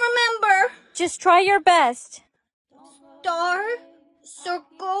I don't remember. Just try your best. Star,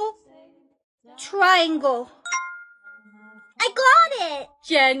 circle, triangle. I got it.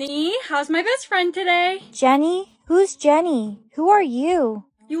 Jenny, how's my best friend today? Jenny? Who's Jenny? Who are you?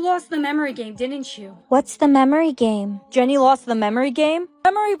 You lost the memory game, didn't you? What's the memory game? Jenny lost the memory game?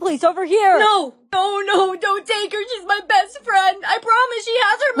 Memory, please, over here! No, don't take her. She's my best friend. I promise she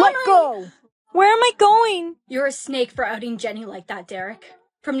has her memory. Let go! Where am I going? You're a snake for outing Jenny like that, Derek.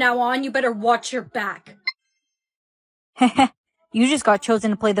 From now on, you better watch your back. You just got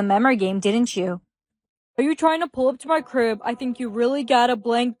chosen to play the memory game, didn't you? Are you trying to pull up to my crib? I think you really gotta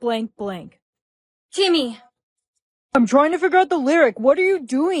blank, blank, blank. Timmy. I'm trying to figure out the lyric. What are you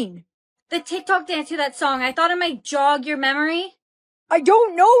doing? The TikTok dance to that song. I thought it might jog your memory. I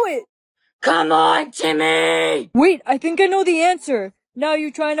don't know it! Come on, Timmy! Wait, I think I know the answer. Now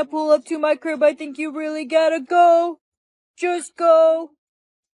you're trying to pull up to my crib. I think you really gotta go. Just go.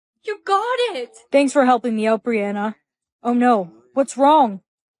 You got it! Thanks for helping me out, Brianna. Oh no, what's wrong?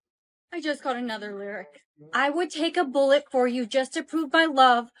 I just got another lyric. I would take a bullet for you just to prove my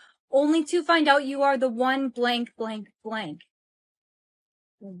love, only to find out you are the one blank, blank, blank.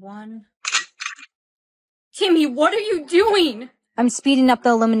 The one... Timmy, what are you doing? I'm speeding up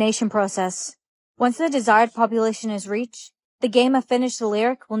the elimination process. Once the desired population is reached, the game of Finish the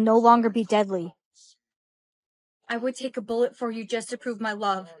Lyric will no longer be deadly. I would take a bullet for you just to prove my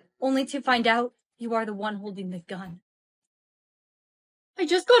love, only to find out you are the one holding the gun. I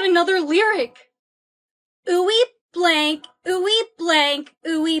just got another lyric. Ooey blank, ooey blank,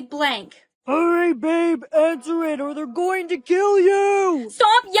 ooey blank. Hurry, babe, answer it or they're going to kill you!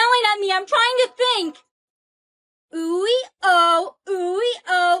 Stop yelling at me, I'm trying to think. Ooey oh, ooey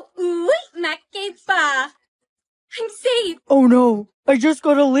makeba. I'm safe. Oh no, I just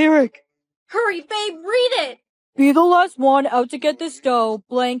got a lyric. Hurry, babe, read it. Be the last one out to get this dough,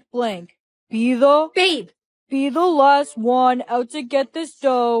 blank, blank. Babe. Be the last one out to get this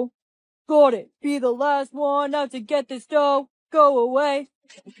dough. Got it. Be the last one out to get this dough. Go away.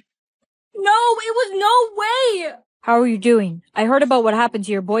 No, it was no way. How are you doing? I heard about what happened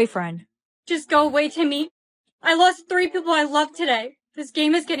to your boyfriend. Just go away, Timmy. I lost 3 people I love today. This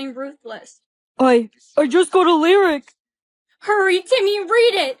game is getting ruthless. I just got a lyric. Hurry, Timmy,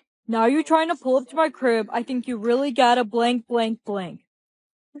 read it. Now you're trying to pull up to my crib. I think you really gotta blank, blank, blank.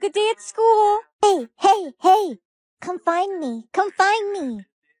 Good day at school. Hey. Come find me.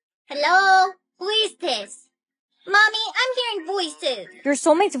 Hello? Who is this? Mommy, I'm hearing voices. Your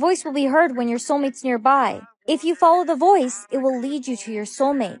soulmate's voice will be heard when your soulmate's nearby. If you follow the voice, it will lead you to your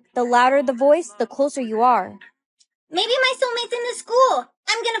soulmate. The louder the voice, the closer you are. Maybe my soulmate's in the school.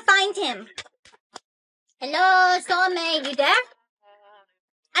 I'm gonna find him. Hello, soulmate, you there?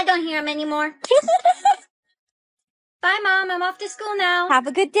 I don't hear him anymore. Bye, Mom. I'm off to school now. Have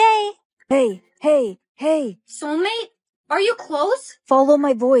a good day. Hey. Soulmate? Are you close? Follow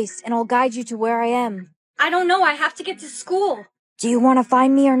my voice, and I'll guide you to where I am. I don't know. I have to get to school. Do you want to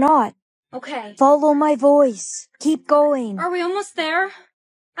find me or not? Okay. Follow my voice. Keep going. Are we almost there?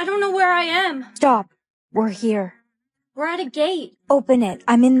 I don't know where I am. Stop. We're here. We're at a gate. Open it.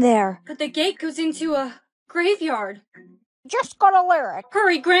 I'm in there. But the gate goes into a graveyard. Just got a lyric.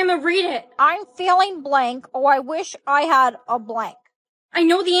 Hurry, Grandma, read it. I'm feeling blank. Oh, I wish I had a blank. I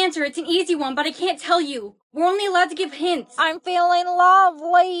know the answer. It's an easy one, but I can't tell you. We're only allowed to give hints. I'm feeling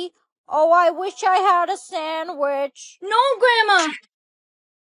lovely. Oh, I wish I had a sandwich. No, Grandma!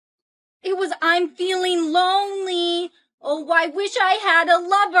 It was I'm feeling lonely. Oh, I wish I had a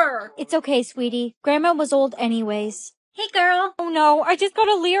lover. It's okay, sweetie. Grandma was old anyways. Hey, girl. Oh no, I just got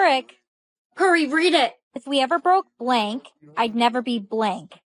a lyric. Hurry, read it. If we ever broke blank, I'd never be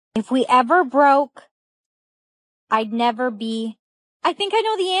blank. If we ever broke, I'd never be... I think I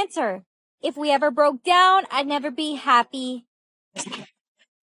know the answer. If we ever broke down, I'd never be happy.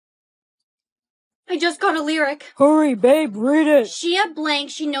 I just got a lyric. Hurry, babe, read it. She a blank,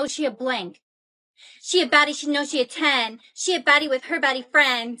 she knows she a blank. She a baddie, she knows she a 10. She a baddie with her baddie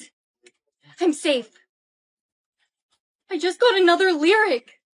friend. I'm safe. I just got another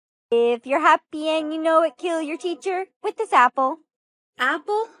lyric. If you're happy and you know it, kill your teacher with this apple.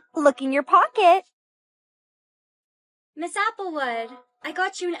 Apple? Look in your pocket. Miss Applewood, I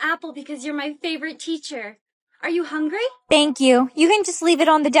got you an apple because you're my favorite teacher. Are you hungry? Thank you. You can just leave it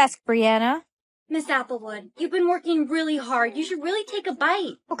on the desk, Brianna. Miss Applewood, you've been working really hard. You should really take a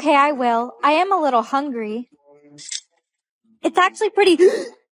bite. Okay, I will. I am a little hungry. It's actually pretty...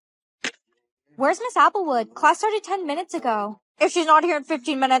 Where's Miss Applewood? Class started 10 minutes ago. If she's not here in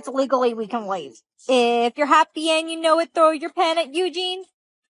 15 minutes, legally we can leave. If you're happy and you know it, throw your pen at Eugene.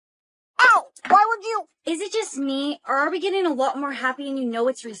 Ow! Why would you? Is it just me, or are we getting a lot more happy and you know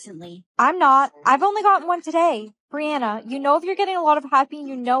it's recently? I'm not. I've only gotten one today. Brianna, you know if you're getting a lot of happy and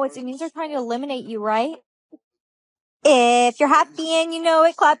you know it means they're trying to eliminate you, right? If you're happy and you know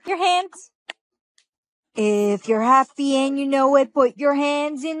it, clap your hands. If you're happy and you know it, put your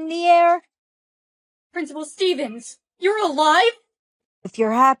hands in the air. Principal Stevens, you're alive? If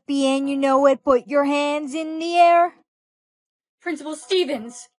you're happy and you know it, put your hands in the air. Principal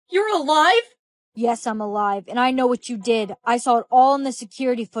Stevens, you're alive? Yes, I'm alive, and I know what you did. I saw it all in the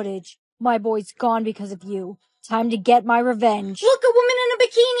security footage. My boy's gone because of you. Time to get my revenge. Look, a woman in a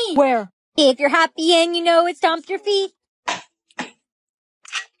bikini! Where? If you're happy and you know it, stomp your feet.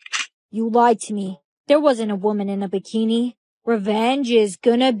 You lied to me. There wasn't a woman in a bikini. Revenge is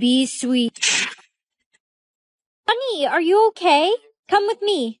gonna be sweet. Honey, are you okay? Come with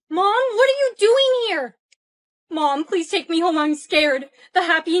me. Mom, what are you doing here? Mom, please take me home. I'm scared. The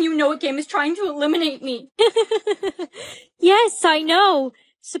Happy and You Know It game is trying to eliminate me. Yes, I know.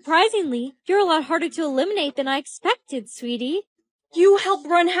 Surprisingly, you're a lot harder to eliminate than I expected, sweetie. You help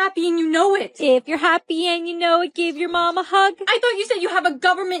run Happy and You Know It. If you're happy and you know it, give your mom a hug. I thought you said you have a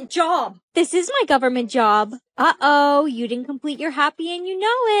government job. This is my government job. Uh-oh, you didn't complete your happy and you know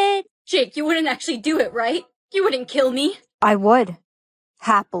it. Jake, you wouldn't actually do it, right? You wouldn't kill me. I would.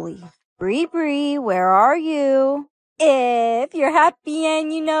 Happily. Bree, where are you? If you're happy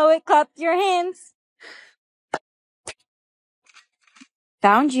and you know it, clap your hands.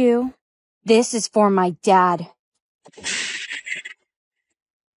 Found you. This is for my dad.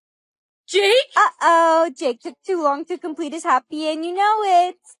 Jake? Uh-oh, Jake took too long to complete his happy and you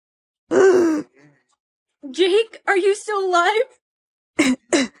know it. Jake, are you still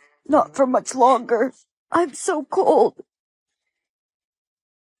alive? Not for much longer. I'm so cold.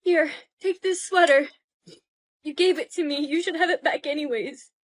 Here, take this sweater. You gave it to me. You should have it back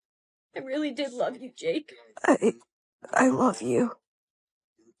anyways. I really did love you, Jake. I love you.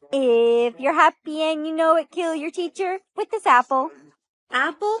 If you're happy and you know it, kill your teacher with this apple.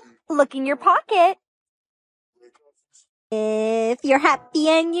 Apple? Look in your pocket. If you're happy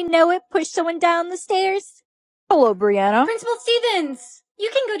and you know it, push someone down the stairs. Hello, Brianna. Principal Stevens,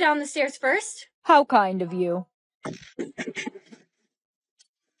 you can go down the stairs first. How kind of you.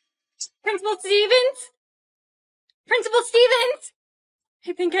 Principal Stevens? Principal Stevens!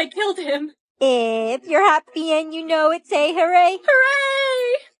 I think I killed him. If you're happy and you know it, say hooray.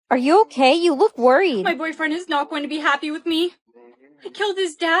 Hooray! Are you okay? You look worried. My boyfriend is not going to be happy with me. I killed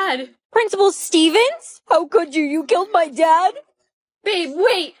his dad. Principal Stevens? How could you? You killed my dad? Babe,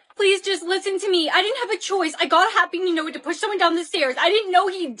 wait! Please just listen to me. I didn't have a choice. I got Happy and You Know It to push someone down the stairs. I didn't know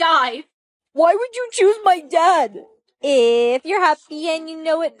he'd die. Why would you choose my dad? If you're happy and you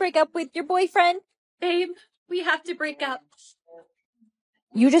know it, break up with your boyfriend. Babe, we have to break up.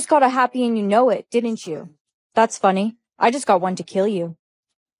 You just got a happy and you know it, didn't you? That's funny. I just got one to kill you.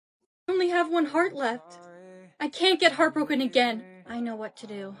 I only have one heart left. I can't get heartbroken again. I know what to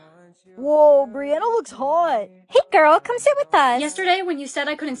do. Whoa, Brianna looks hot. Hey girl, come sit with us. Yesterday, when you said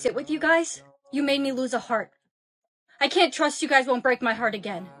I couldn't sit with you guys, you made me lose a heart. I can't trust you guys won't break my heart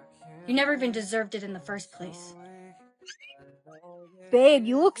again. You never even deserved it in the first place. Babe,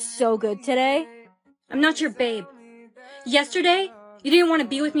 you look so good today. I'm not your babe. Yesterday, you didn't want to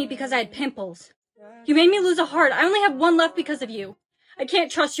be with me because I had pimples. You made me lose a heart. I only have one left because of you. I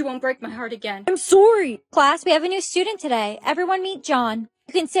can't trust you won't break my heart again. I'm sorry. Class, we have a new student today. Everyone meet John.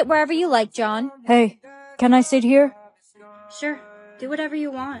 You can sit wherever you like, John. Hey, can I sit here? Sure, do whatever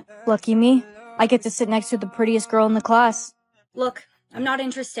you want. Lucky me. I get to sit next to the prettiest girl in the class. Look, I'm not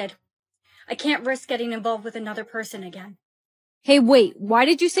interested. I can't risk getting involved with another person again. Hey, wait, why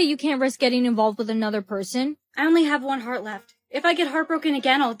did you say you can't risk getting involved with another person? I only have one heart left. If I get heartbroken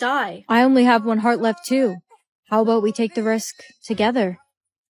again, I'll die. I only have one heart left too. How about we take the risk together?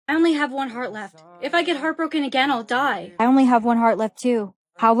 I only have one heart left. If I get heartbroken again, I'll die. I only have one heart left too.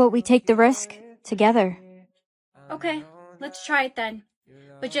 How about we take the risk together? Okay, let's try it then.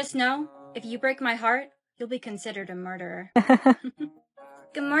 But just know, if you break my heart, you'll be considered a murderer.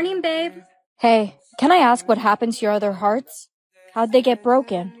 Good morning, babe. Hey, can I ask what happened to your other hearts? How'd they get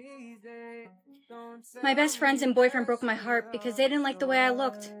broken? My best friends and boyfriend broke my heart because they didn't like the way I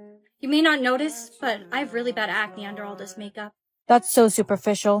looked. You may not notice, but I have really bad acne under all this makeup. That's so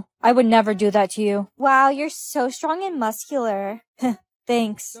superficial. I would never do that to you. Wow, you're so strong and muscular.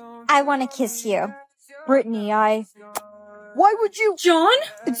 Thanks. I want to kiss you. Brittany, Why would you? John?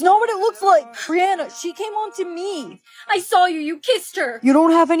 It's not what it looks like. Brianna, she came on to me. I saw you. You kissed her. You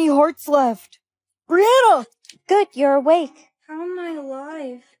don't have any hearts left. Brianna! Good, you're awake. How am I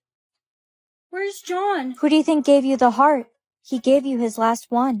alive? Where's John? who do you think gave you the heart? He gave you his last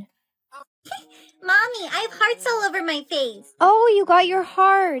one. Mommy, I have hearts all over my face. Oh, you got your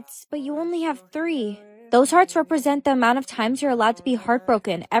hearts, but you only have 3. Those hearts represent the amount of times you're allowed to be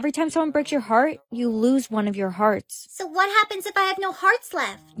heartbroken. Every time someone breaks your heart, you lose one of your hearts. So what happens if I have no hearts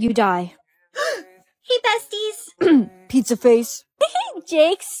left? You die. Hey, besties. Pizza face.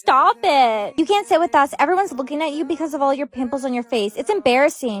 Jake, stop it. You can't sit with us. Everyone's looking at you because of all your pimples on your face. It's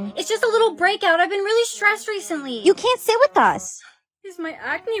embarrassing. It's just a little breakout. I've been really stressed recently. You can't sit with us. Is my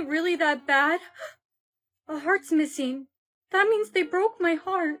acne really that bad? A heart's missing. That means they broke my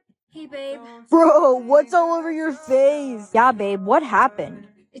heart. Hey, babe. Bro, what's all over your face? Yeah, babe, what happened?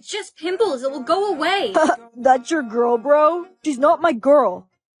 It's just pimples. It will go away. That's your girl, bro? She's not my girl.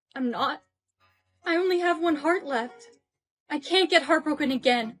 I'm not. I only have one heart left. I can't get heartbroken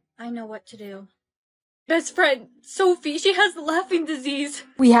again. I know what to do. Best friend, Sophie, she has the laughing disease.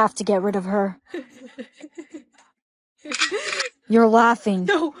 We have to get rid of her. You're laughing.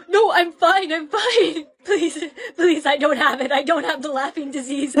 No, I'm fine. Please, I don't have it. I don't have the laughing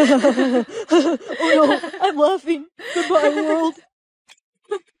disease. Oh no, I'm laughing. Goodbye, world.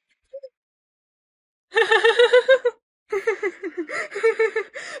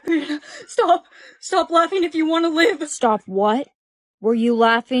 Stop laughing if you want to live. Stop what? Were you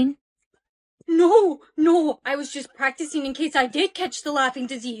laughing? No, I was just practicing in case I did catch the laughing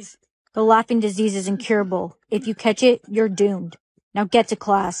disease. The laughing disease is incurable. If you catch it, you're doomed. Now get to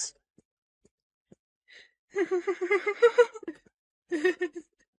class.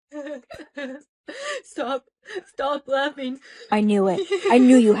 Stop laughing. I knew it. I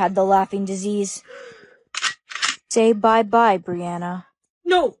knew you had the laughing disease. Say bye-bye, Brianna.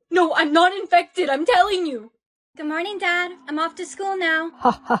 No, I'm not infected. I'm telling you. Good morning, Dad. I'm off to school now.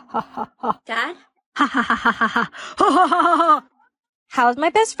 Ha ha ha ha ha. Dad? Ha ha ha ha ha ha ha ha ha. How's my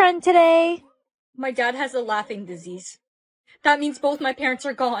best friend today? My dad has a laughing disease. That means both my parents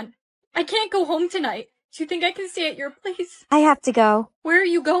are gone. I can't go home tonight. Do you think I can stay at your place? I have to go. Where are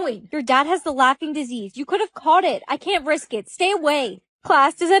you going? Your dad has the laughing disease. You could have caught it. I can't risk it. Stay away.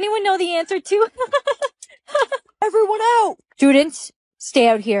 Class, does anyone know the answer to? Everyone out! Students, stay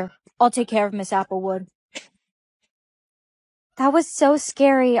out here. I'll take care of Miss Applewood. That was so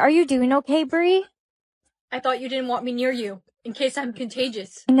scary. Are you doing okay, Bree? I thought you didn't want me near you, in case I'm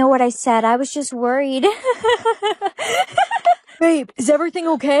contagious. I know what I said. I was just worried. Babe, is everything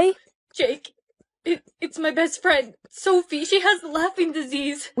okay? Jake, it's my best friend, Sophie. She has the laughing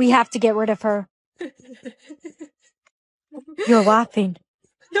disease. We have to get rid of her. You're laughing.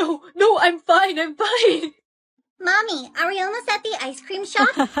 No, I'm fine. Mommy, are we almost at the ice cream shop?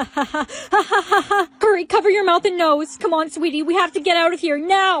 Hurry, cover your mouth and nose. Come on, sweetie. We have to get out of here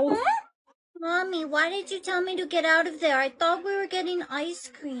now. Huh? Mommy, why did you tell me to get out of there? I thought we were getting ice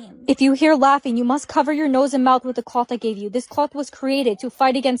cream. If you hear laughing, you must cover your nose and mouth with the cloth I gave you. This cloth was created to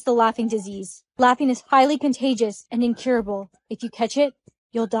fight against the laughing disease. Laughing is highly contagious and incurable. If you catch it,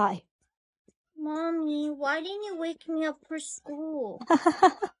 you'll die. Mommy, why didn't you wake me up for school?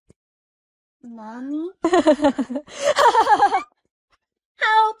 Mommy? Help,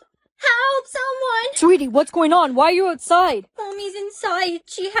 someone! Sweetie, what's going on? Why are you outside? Mommy's inside.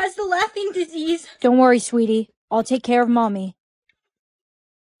 She has the laughing disease. Don't worry, sweetie. I'll take care of Mommy.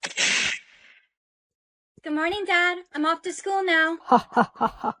 Good morning, Dad. I'm off to school now. Ha ha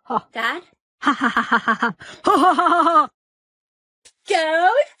ha ha ha. Dad? Ha ha ha ha ha ha. Ha ha ha ha. Go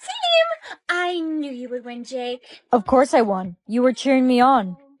team! I knew you would win, Jake. Of course I won. You were cheering me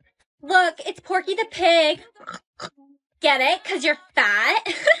on. Look, it's Porky the pig. Get it? 'Cause you're fat?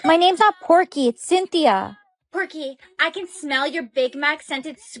 My name's not Porky, it's Cynthia. Porky, I can smell your Big Mac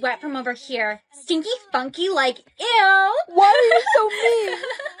scented sweat from over here. Stinky funky like, ew. Why are you so mean?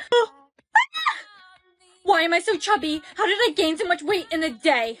 Why am I so chubby? How did I gain so much weight in a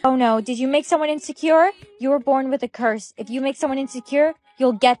day? Oh no, did you make someone insecure? You were born with a curse. If you make someone insecure,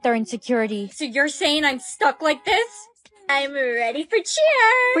 you'll get their insecurity. So you're saying I'm stuck like this? I'm ready for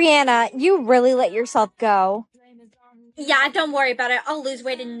cheer! Brianna, you really let yourself go. Yeah, don't worry about it. I'll lose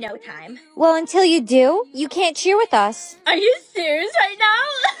weight in no time. Well, until you do, you can't cheer with us. Are you serious right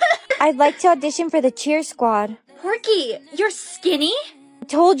now? I'd like to audition for the cheer squad. Porky, you're skinny? I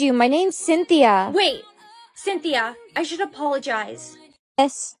told you, my name's Cynthia. Wait, Cynthia, I should apologize.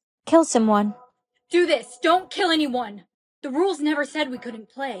 Yes, kill someone. Do this. Don't kill anyone. The rules never said we couldn't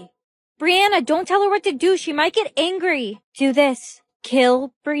play. Brianna, don't tell her what to do. She might get angry. Do this.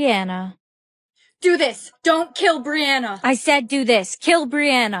 Kill Brianna. Do this. Don't kill Brianna. I said do this. Kill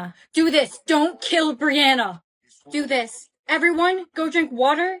Brianna. Do this. Don't kill Brianna. Do this. Everyone, go drink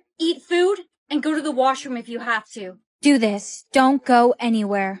water, eat food, and go to the washroom if you have to. Do this. Don't go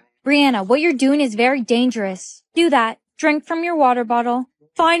anywhere. Brianna, what you're doing is very dangerous. Do that. Drink from your water bottle.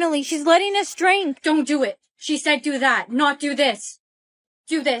 Finally, she's letting us drink. Don't do it. She said do that, not do this.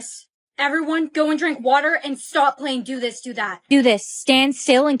 Do this. Everyone, go and drink water and stop playing do this, do that. Do this. Stand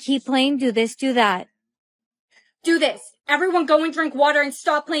still and keep playing do this, do that. Do this. Everyone, go and drink water and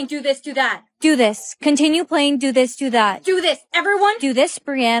stop playing do this, do that. Do this. Continue playing do this, do that. Do this. Everyone. Do this,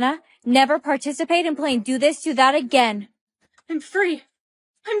 Brianna. Never participate in playing do this, do that again. I'm free.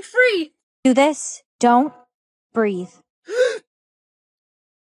 I'm free. Do this. Don't breathe.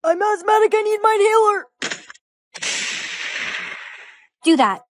 I'm asthmatic. I need my inhaler. Do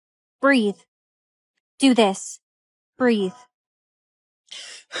that. Breathe. Do this. Breathe.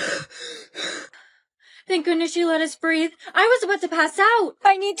 Thank goodness she let us breathe. I was about to pass out.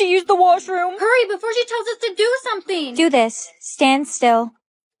 I need to use the washroom. Hurry before she tells us to do something. Do this. Stand still.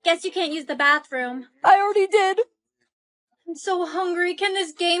 Guess you can't use the bathroom. I already did. I'm so hungry. Can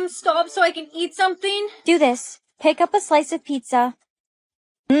this game stop so I can eat something? Do this. Pick up a slice of pizza.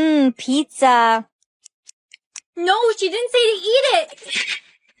 Pizza. No, she didn't say to eat it.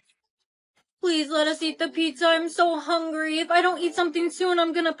 Please let us eat the pizza. I'm so hungry. If I don't eat something soon,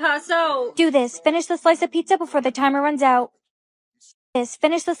 I'm gonna pass out. Do this. Finish the slice of pizza before the timer runs out.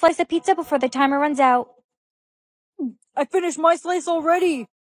 Finish the slice of pizza before the timer runs out. I finished my slice already.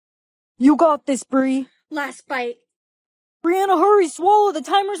 You got this, Bree. Last bite. Brianna, hurry, swallow. The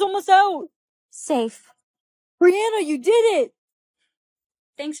timer's almost out. Safe. Brianna, you did it.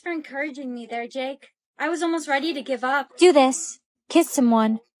 Thanks for encouraging me there, Jake. I was almost ready to give up. Do this. Kiss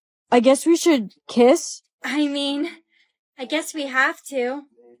someone. I guess we should kiss. I guess we have to.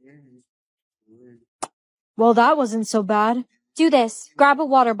 Well, that wasn't so bad. Do this. Grab a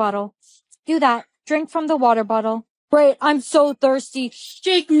water bottle. Do that. Drink from the water bottle. Right, I'm so thirsty.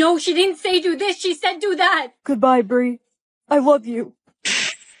 Jake, no, she didn't say do this. She said do that. Goodbye, Bree. I love you.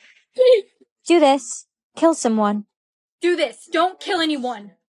 Do this. Kill someone. Do this. Don't kill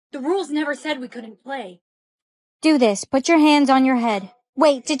anyone. The rules never said we couldn't play. Do this. Put your hands on your head.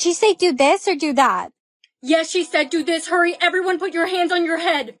 Wait, did she say do this or do that? Yes, she said do this. Hurry, everyone put your hands on your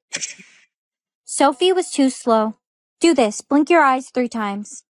head. Sophie was too slow. Do this. Blink your eyes 3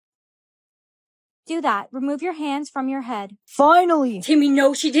 times. Do that. Remove your hands from your head. Finally. Timmy,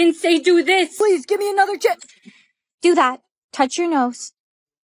 no, she didn't say do this. Please, give me another chance. Do that. Touch your nose.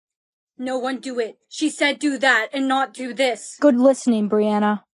 No one do it. She said do that and not do this. Good listening,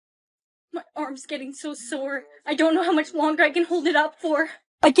 Brianna. My arm's getting so sore. I don't know how much longer I can hold it up for.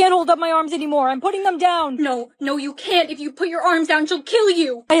 I can't hold up my arms anymore. I'm putting them down. No, you can't. If you put your arms down, she'll kill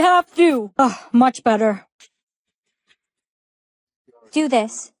you. I have to. Much better. Do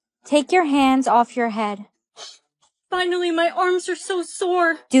this. Take your hands off your head. Finally, my arms are so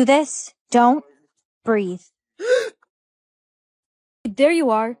sore. Do this. Don't breathe. There you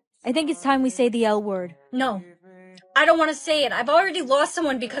are. I think it's time we say the L word. No. I don't want to say it. I've already lost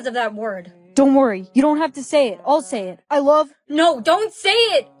someone because of that word. Don't worry. You don't have to say it. I'll say it. I love... No, don't say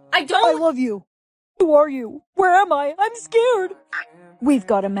it. I love you. Who are you? Where am I? I'm scared. We've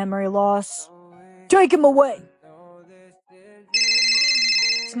got a memory loss. Take him away.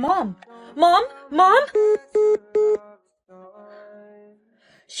 It's Mom. Mom?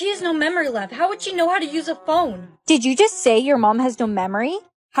 She has no memory left. How would she know how to use a phone? Did you just say your mom has no memory?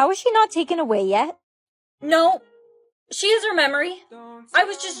 How is she not taken away yet? No. She has her memory. I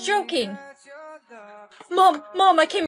was just joking. Mom, I came